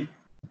 Gain.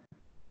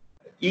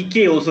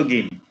 EK also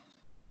gain.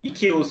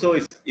 EK also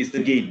is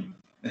the gain.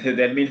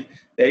 That means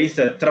there is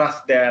a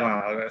thrust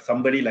there.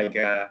 Somebody like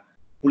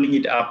pulling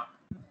it up.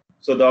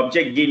 So the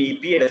object gain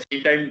EP at the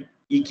same time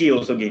EK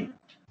also gain.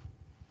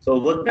 So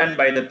work done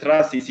by the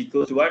thrust is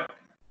equal to what?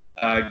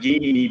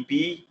 Gain in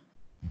EP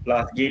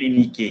plus gain in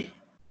EK.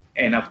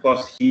 And of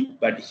course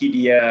heat, but heat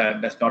here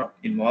does not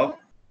involve.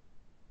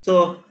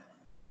 So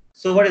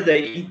what is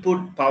the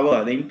input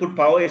power? The input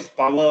power is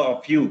power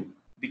of U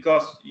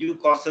because U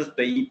causes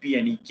the EP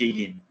and EK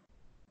gain.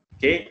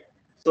 Okay,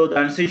 so the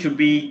answer should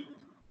be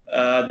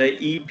the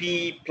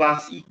EP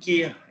plus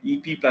EK.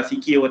 EP plus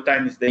EK over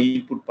time is the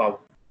input power.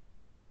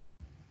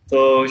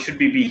 So should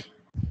be B.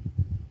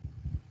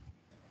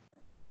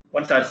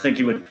 What's the answer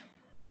given?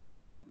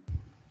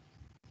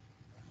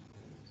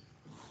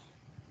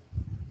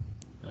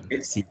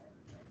 C.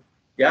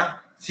 Yeah,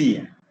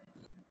 C.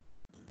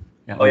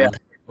 Yeah, Oh, yeah.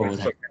 over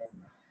time.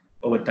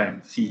 Over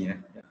time, C. Yeah,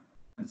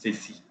 answer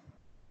C.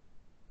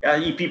 Yeah,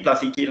 EP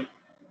plus EK.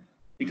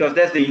 Because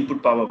that's the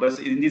input power. But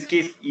in this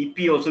case,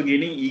 EP also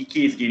gaining,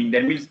 EK is gaining.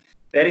 That means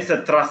there is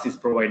a thrust is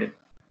provided.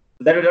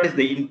 So that is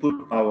the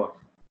input power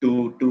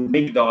to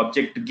make the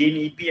object to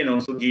gain EP and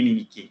also gain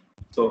EK.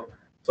 So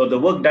the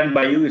work done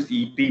by you is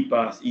EP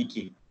plus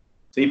EK.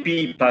 So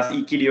EP plus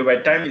EK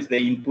divided by time is the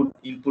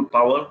input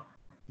power.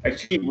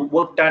 Actually,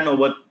 work done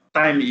over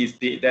time is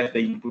that's the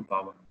input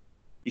power.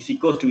 Is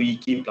equals to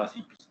EK plus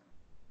EP.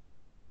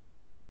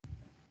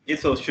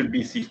 Yes, so should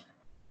be C.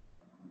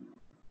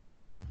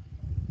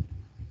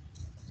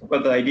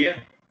 Got the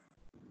idea?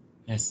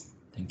 Yes,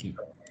 thank you.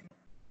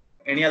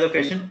 Any other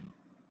question?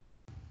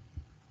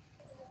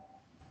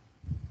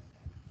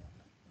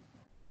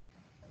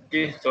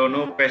 Okay, so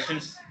no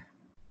questions.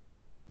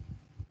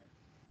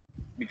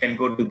 We can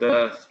go to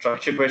the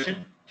structure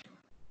question.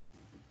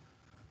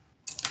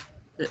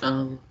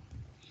 I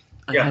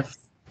Yeah. have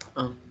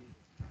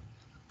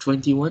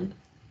 21.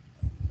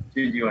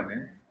 21,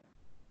 eh?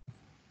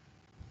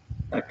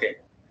 Okay.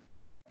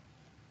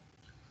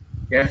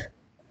 Yes.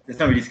 Just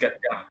now we discussed.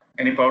 Yeah.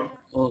 Any problem?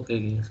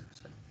 Okay.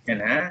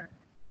 Can,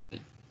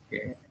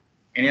 okay.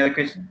 Any other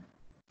question?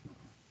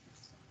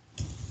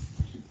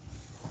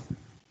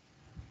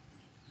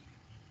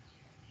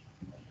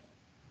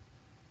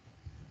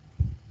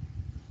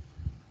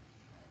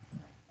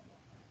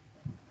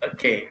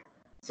 Okay.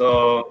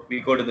 So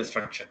we go to the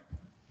structure.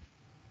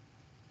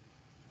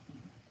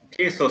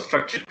 Okay. So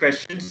structured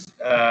questions.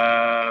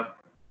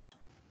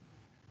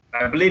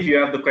 I believe you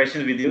have the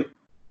questions with you.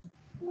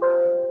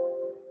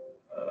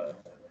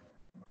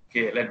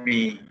 Okay. Let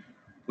me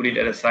put it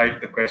aside,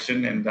 the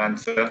question and the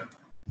answer.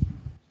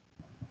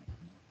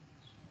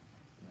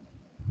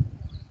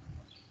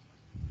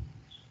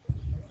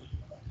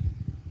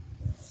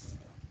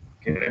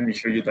 Okay, let me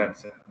show you the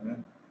answer.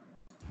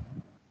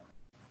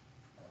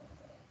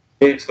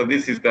 Okay, so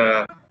this is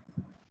the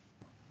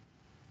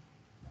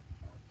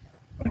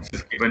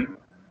answers given.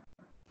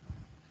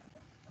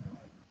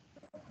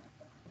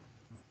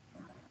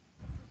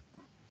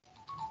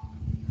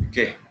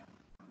 Okay.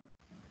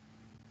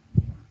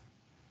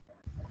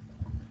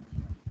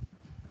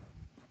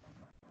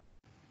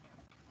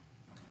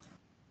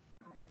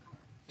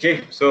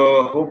 Okay,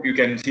 so hope you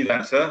can see the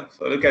answer.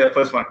 So look at the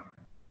first one.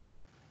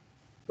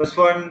 First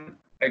one,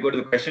 I go to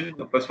the question.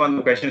 The first one,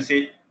 the question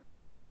says,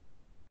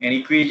 an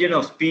equation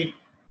of speed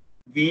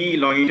v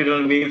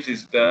longitudinal waves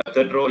is the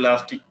third row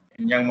elastic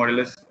and Young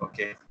modulus.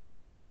 Okay.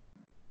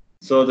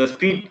 So the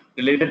speed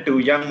related to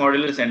Young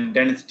modulus and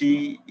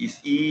density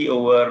is E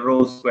over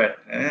rho squared.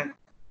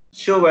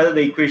 Show whether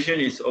the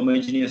equation is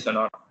homogeneous or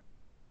not.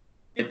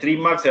 Okay, 3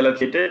 marks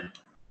allocated.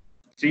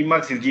 3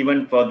 marks is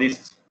given for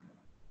this.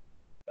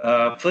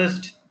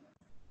 First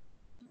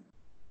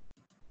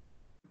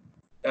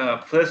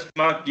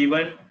mark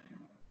given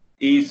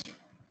is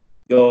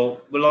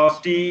your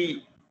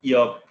velocity,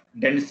 your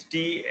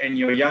density, and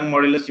your Young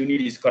modulus unit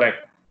is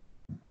correct.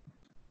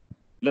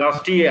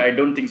 Velocity, I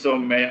don't think so.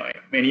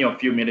 Many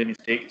of you made a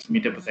mistake. It's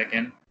meter per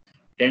second.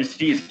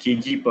 Density is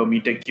kg per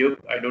meter cube.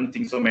 I don't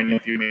think so. Many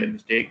of you made a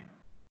mistake.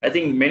 I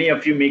think many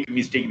of you make a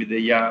mistake with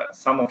the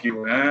some of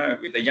you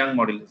with the Young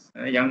modulus.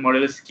 Young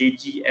modulus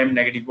kg m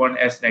 -1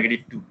 s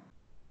 -2.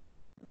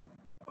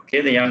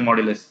 Okay, the Young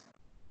modulus.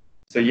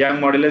 So Young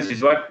modulus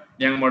is what?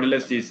 Young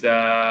modulus is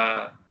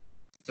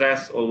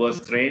stress over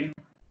strain.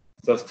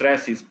 So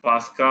stress is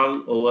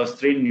Pascal over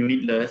strain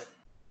unitless.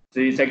 So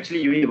it's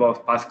actually unit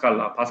of Pascal.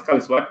 Pascal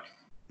is what?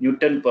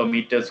 Newton per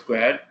meter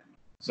squared.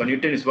 So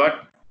Newton is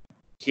what?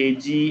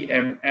 Kg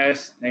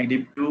ms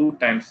 -2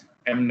 times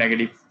m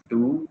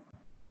 -2.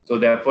 So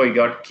therefore you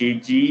got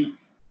kg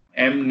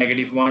m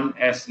 -1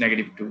 s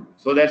 -2.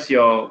 So that's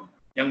your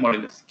Young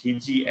modulus.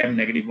 Kg m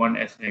 -1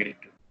 s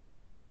 -2.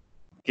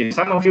 Okay,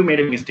 some of you made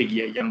a mistake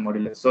here, Young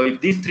modulus. So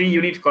if these 3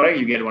 units correct,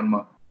 you get 1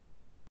 mark.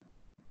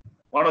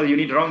 One of the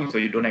unit wrong, so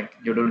you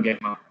don't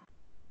get mark.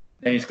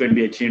 Then it's going to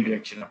be a chain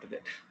reaction after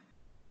that.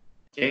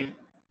 Okay.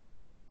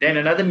 Then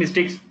another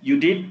mistake you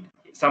did.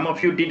 Some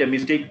of you did a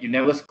mistake. You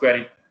never square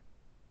it.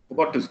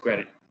 Forgot to square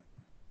it.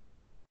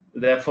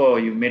 Therefore,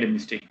 you made a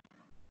mistake.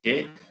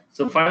 Okay.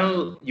 So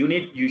final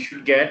unit you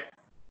should get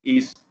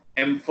is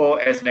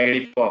m4s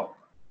 -4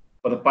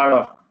 for the part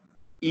of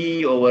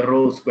E over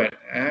rho squared.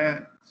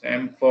 So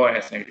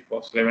m4s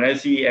 -4. So when I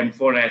see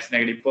m4s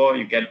 -4,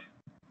 you get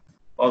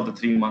all the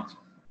 3 marks.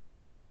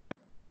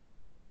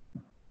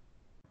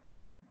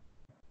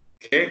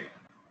 Okay.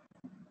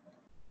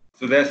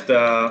 So that's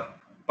the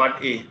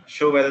part A.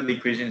 Show whether the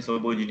equation is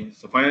homogeneous.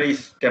 So finally,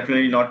 it's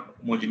definitely not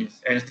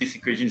homogeneous. Hence, this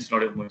equation is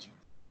not homogeneous.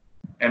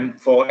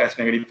 M4s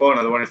 -4,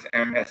 another one is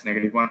ms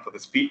 -1 for the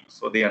speed.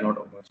 So they are not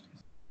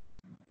homogeneous.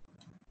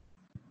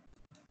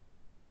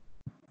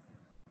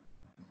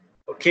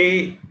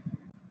 Okay.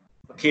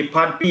 Okay,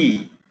 part B.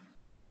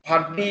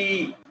 Part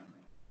B,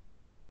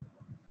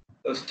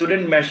 a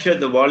student measured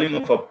the volume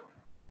of a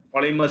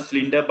polymer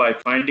cylinder by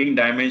finding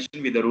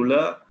dimension with a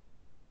ruler.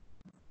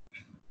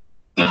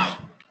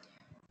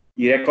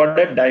 He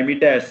recorded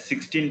diameter as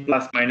 16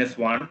 plus minus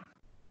 1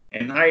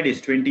 and height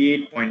is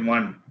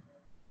 28.1.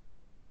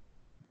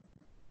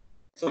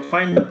 So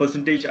find the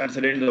percentage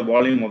uncertain the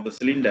volume of the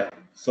cylinder.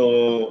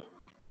 So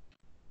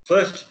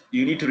first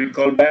you need to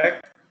recall back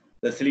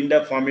the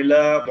cylinder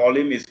formula.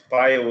 Volume is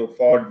pi over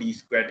 4d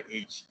squared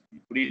h. You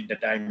put it in the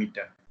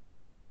diameter.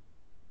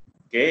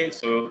 Okay,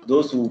 so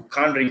those who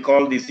can't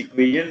recall this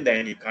equation,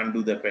 then you can't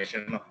do the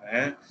question.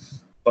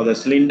 For the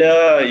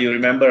cylinder, you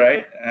remember,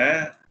 right?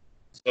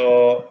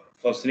 So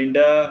for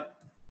cylinder,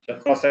 the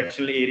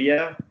cross-sectional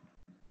area,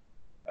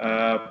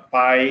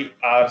 pi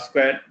r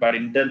squared, but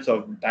in terms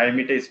of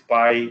diameter is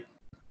pi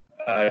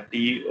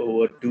d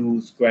over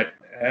 2 squared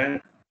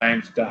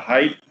times the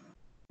height.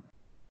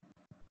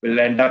 We'll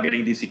end up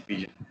getting this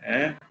equation.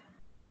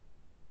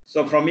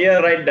 So from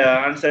here, write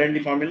the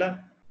uncertainty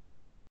formula.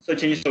 So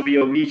changes of V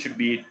over V should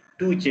be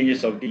 2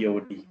 changes of D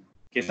over D.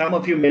 Okay, some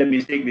of you made a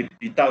mistake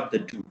without the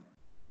 2.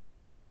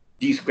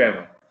 D square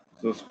one.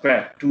 So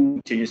square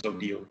 2 changes of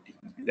D over D.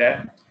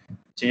 There,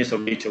 changes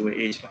of H over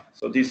H.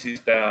 So this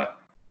is the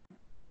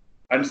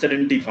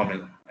uncertainty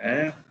formula.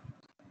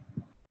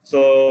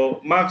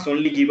 So marks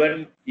only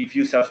given if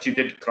you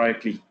substitute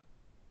correctly.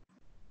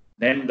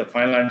 Then the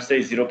final answer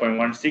is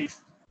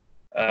 0.16.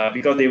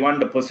 Because they want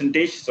the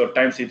percentage, so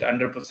times it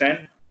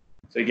 100%,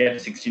 so you get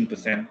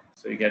 16%.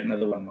 So you get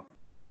another 1 mark.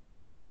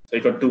 So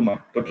you got 2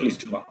 marks. Total is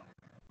 2 marks.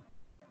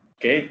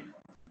 Okay.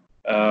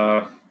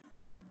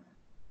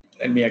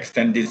 Let me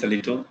extend this a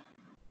little.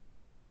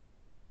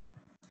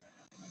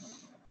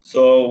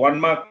 So 1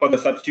 mark for the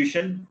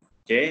substitution,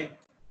 okay,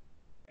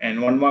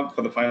 and 1 mark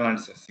for the final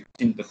answer,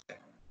 16%.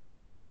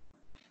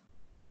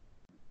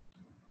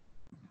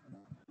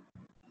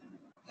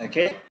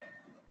 Okay.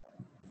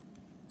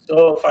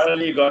 So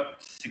finally you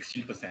got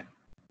 16%.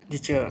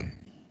 Teacher.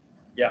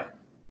 Yeah.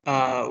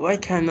 Why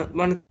can't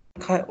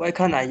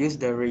I use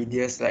the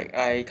radius, like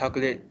I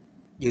calculate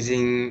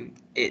using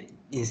 8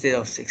 instead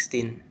of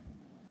 16?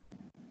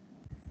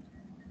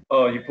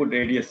 Oh, you put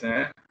radius,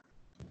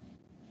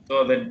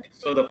 So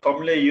the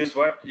formula you use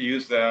what? You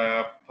use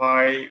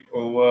pi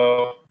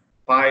over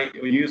pi.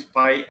 You use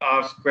pi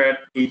r squared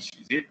h.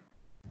 Is it?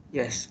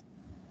 Yes.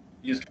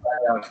 Use pi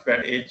r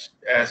squared h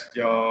as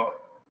your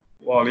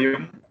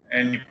volume,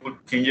 and you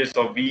put changes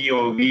of v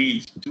over v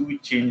is 2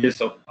 changes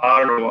of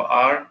r over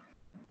r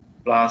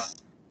plus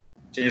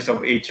changes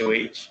of h over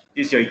h.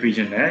 This is your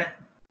equation,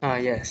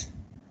 Yes.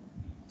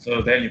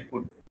 So then you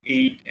put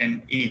 8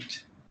 and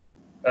 8.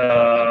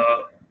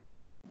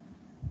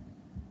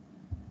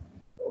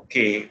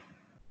 Okay.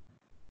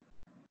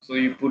 So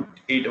you put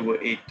 8 over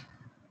 8.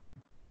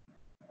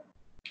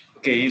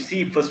 Okay, you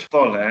see, first of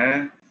all,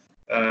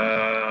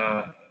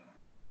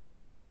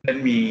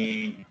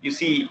 you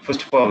see,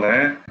 first of all,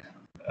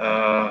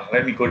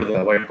 let me go to the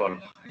whiteboard.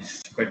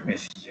 It's quite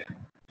messy here.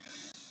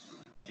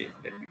 Okay,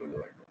 let me go to the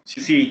whiteboard. So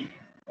you see,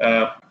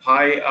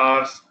 pi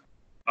r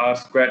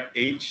squared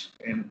h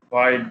and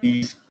pi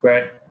d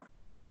squared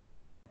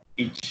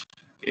h.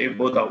 Okay,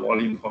 both are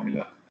volume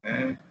formula.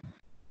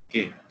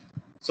 Okay,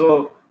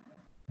 so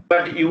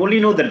but you only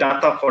know the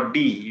data for D.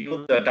 You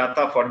know the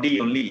data for D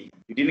only.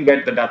 You didn't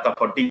get the data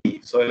for D.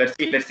 So let's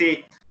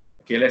say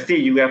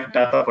you have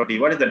data for D.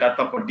 What is the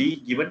data for D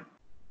given?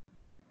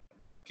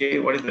 Okay,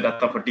 what is the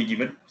data for D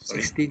given?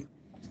 Sorry. 16.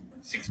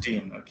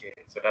 16. Okay,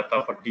 so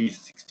data for D is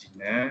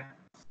 16.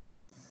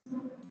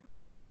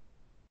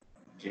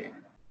 Okay,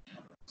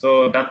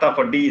 so data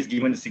for D is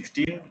given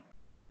 16,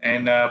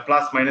 and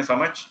plus minus how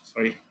much?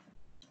 Sorry.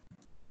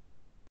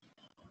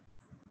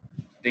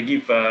 They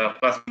give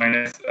plus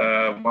minus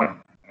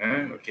 1.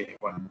 Okay,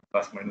 1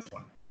 plus minus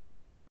 1.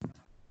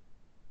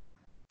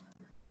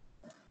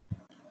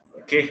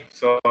 Okay,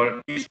 so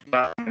this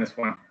plus minus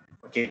 1.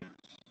 Okay,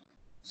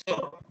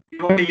 so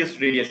you want to use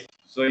radius.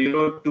 So you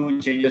know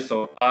 2 changes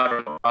of r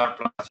over r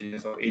plus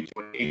changes of h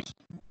over h.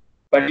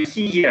 But you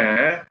see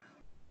here,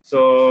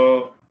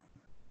 so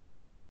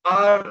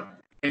r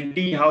and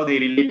d, how they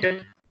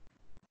related?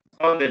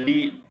 How the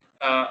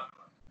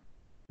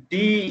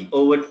d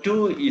over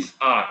 2 is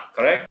r,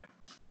 correct?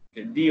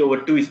 Okay, d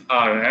over 2 is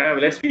r.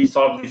 Let's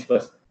solve this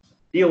first.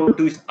 D over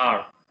 2 is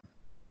r.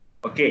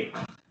 Okay,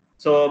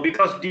 so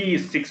because d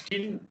is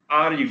 16,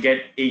 r you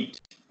get 8.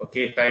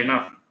 Okay, fair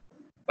enough.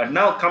 But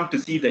now come to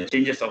see the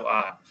changes of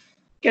r.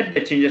 Get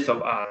the changes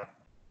of r.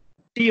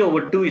 D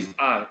over 2 is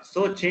r.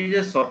 So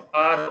changes of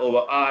r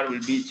over r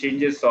will be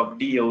changes of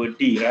d over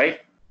d,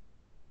 right?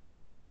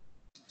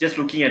 Just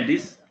looking at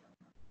this,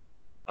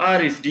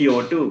 r is d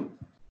over 2.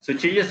 So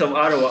changes of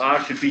r over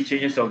r should be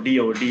changes of d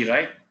over d,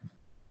 right?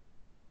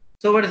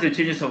 So what is the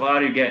changes of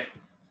r you get?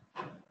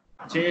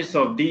 Changes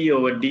of d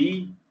over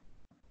d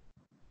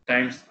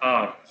times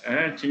r.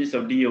 Changes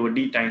of d over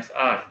d times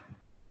r.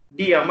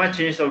 D, how much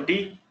changes of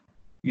d?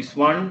 Is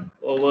 1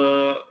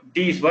 over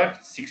d is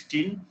what?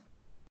 16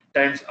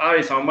 times r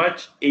is how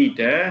much? 8.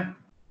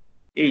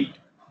 8.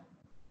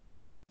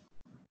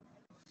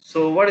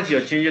 So what is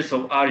your changes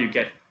of r you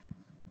get?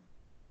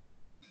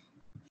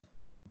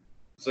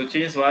 So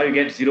changes of r you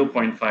get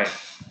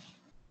 0.5.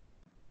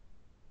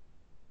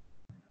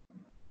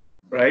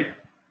 Right?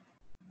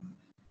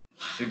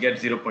 You get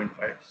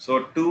 0.5.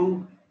 So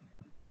 2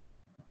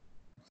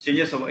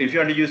 changes of, if you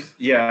want to use,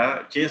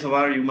 changes of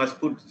r you must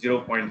put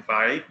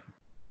 0.5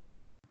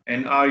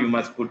 and r you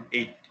must put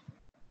 8.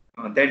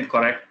 Then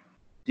correct.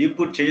 Do you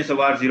put changes of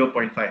r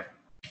 0.5?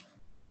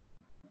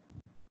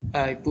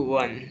 I put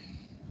 1.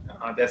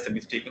 That's a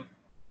mistake.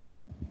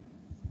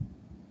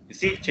 You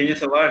see,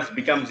 changes of r has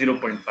become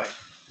 0.5.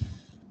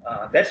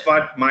 That's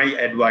what my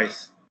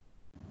advice.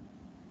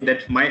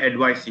 That my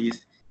advice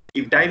is,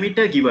 if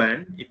diameter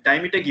given,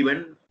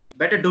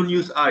 better don't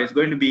use r. It's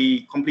going to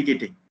be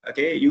complicating.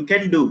 Okay, you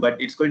can do, but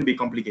it's going to be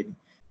complicating.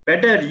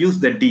 Better use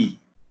the d.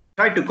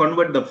 Try to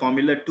convert the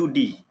formula to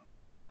d,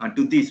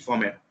 to this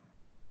format.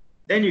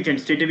 Then you can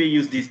straight away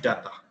use this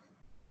data.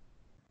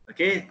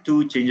 Okay,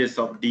 2 changes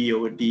of d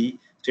over d.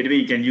 Straight away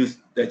you can use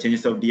the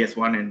changes of d as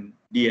 1 and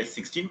d as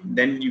 16.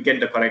 Then you get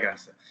the correct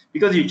answer.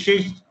 Because you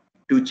changed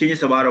to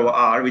changes of r over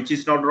r, which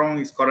is not wrong,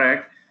 is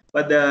correct.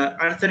 But the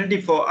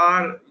uncertainty for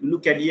R,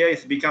 look at here,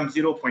 is become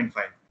 0.5.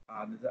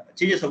 The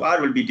changes of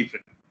R will be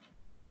different.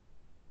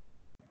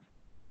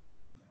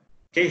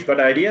 Okay, you got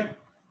the idea?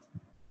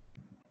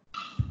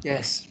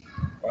 Yes.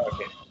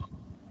 Okay.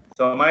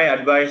 So my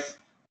advice,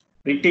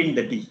 retain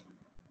the D.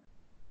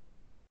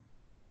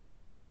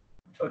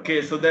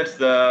 Okay, so that's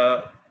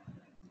the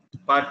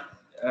part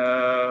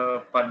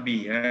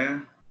B.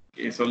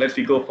 Okay, so let's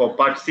go for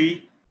part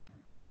C.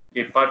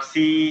 Okay, part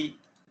C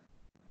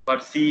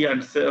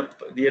answer.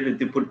 Here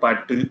they put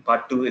part 2.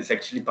 Part 2 is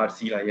actually part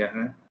C.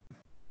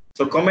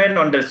 So comment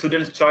on the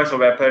student's choice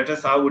of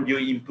apparatus. How would you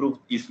improve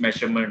his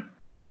measurement?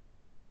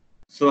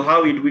 So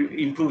how it will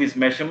improve his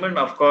measurement?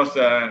 Of course,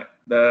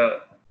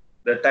 the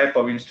type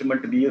of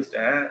instrument to be used.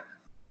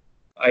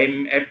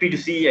 I'm happy to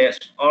see I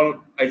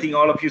think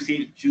all of you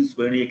choose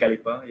vernier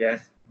caliper.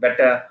 Yes,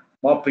 better,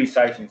 more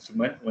precise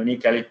instrument. Vernier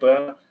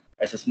caliper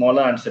has a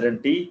smaller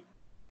uncertainty.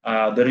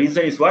 The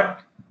reason is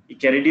what? It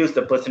can reduce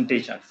the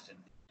percentage uncertainty.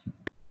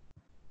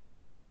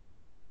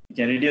 It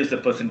can reduce the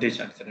percentage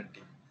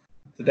uncertainty.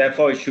 So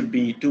therefore, it should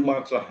be 2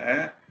 marks.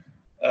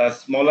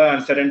 Smaller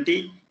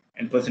uncertainty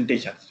and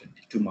percentage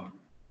uncertainty, 2 marks.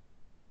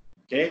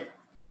 Okay.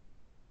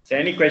 So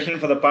any question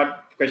for the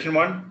question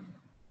 1?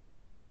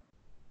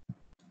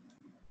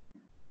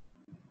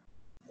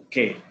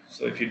 Okay,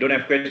 so if you don't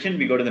have question,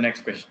 we go to the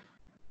next question.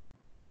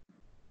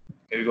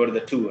 Okay, we go to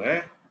the 2.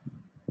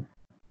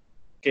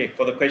 Okay,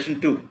 for the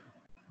question 2.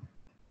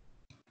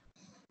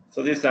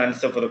 So this is the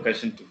answer for the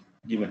question 2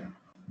 given.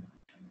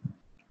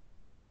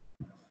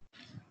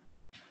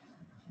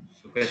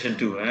 So question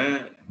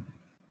 2.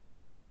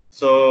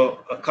 So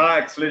a car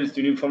accelerates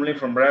uniformly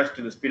from rest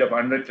to the speed of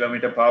 100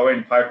 km/h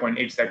in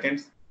 5.8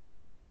 seconds.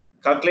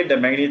 Calculate the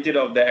magnitude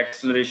of the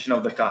acceleration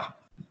of the car.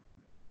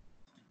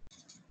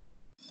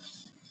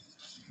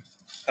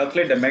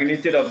 Calculate the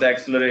magnitude of the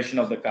acceleration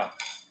of the car.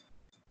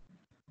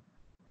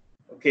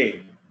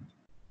 Okay.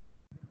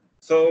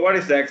 So what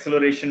is the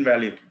acceleration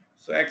value?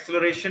 So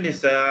acceleration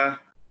is so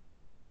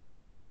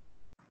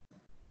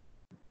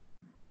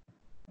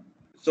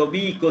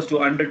v equals to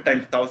 100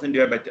 times 1000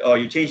 divided by,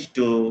 you change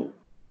to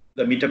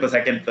the meter per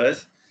second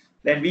first,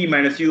 then v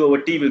minus u over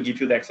t will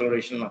give you the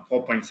acceleration of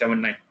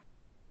 4.79.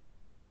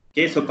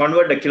 Okay, so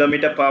convert the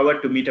kilometer per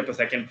hour to meter per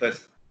second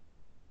first.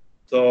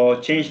 So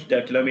change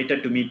the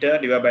kilometer to meter,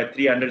 divide by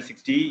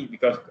 360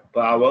 because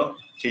per hour,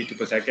 change to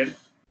per second.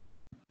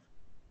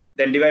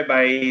 Then divide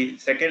by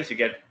seconds, you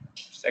get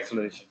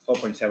acceleration,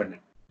 4.79.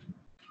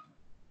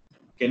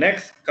 Okay,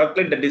 next,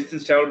 calculate the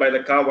distance traveled by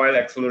the car while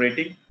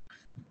accelerating.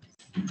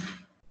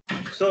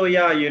 So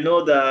yeah, you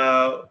know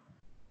the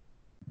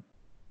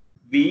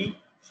V,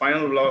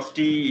 final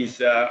velocity is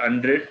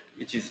 100,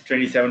 which is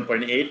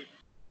 27.8.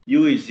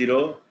 U is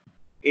 0.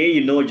 A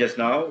you know just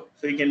now,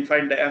 so you can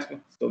find the S.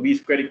 So V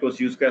squared equals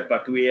U squared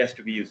plus 2AS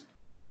to be used.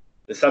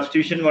 The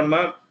substitution 1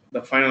 mark,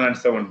 the final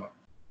answer 1 mark.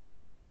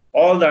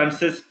 All the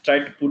answers try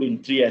to put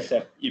in 3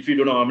 SF if you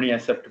don't know how many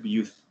SF to be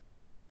used.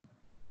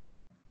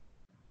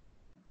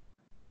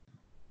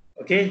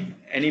 Okay,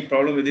 any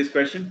problem with this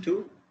question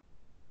too?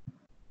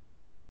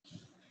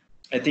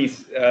 I think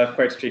it's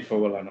quite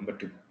straightforward, number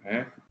 2.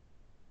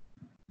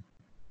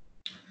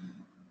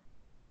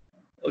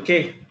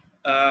 Okay,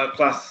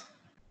 class.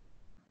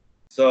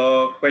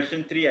 So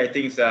question 3, I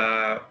think is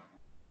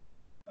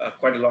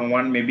quite a long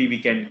one. Maybe we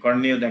can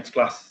continue next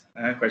class.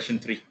 Question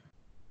 3.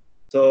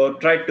 So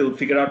try to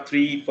figure out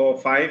 3, 4,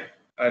 5.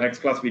 Next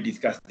class we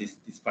discuss these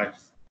 5.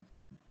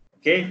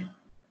 Okay.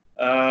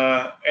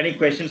 Any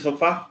questions so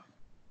far?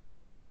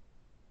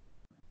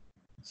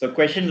 So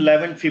question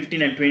 11,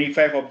 15, and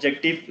 25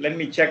 objective. Let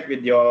me check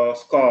with your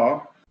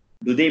score.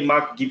 Do they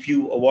give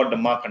you award the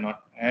mark or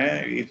not?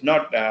 If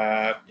not,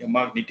 your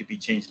mark need to be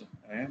changed.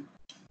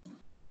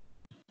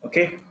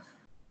 Okay.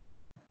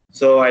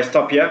 So I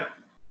stop here.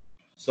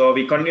 So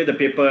we continue the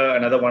paper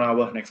another 1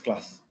 hour next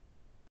class.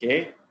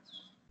 Okay.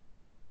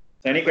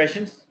 So any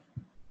questions?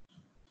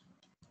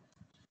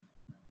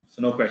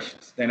 So no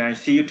questions. Then I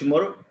see you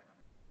tomorrow.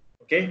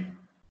 Okay.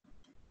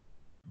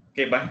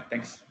 Okay. Bye.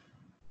 Thanks.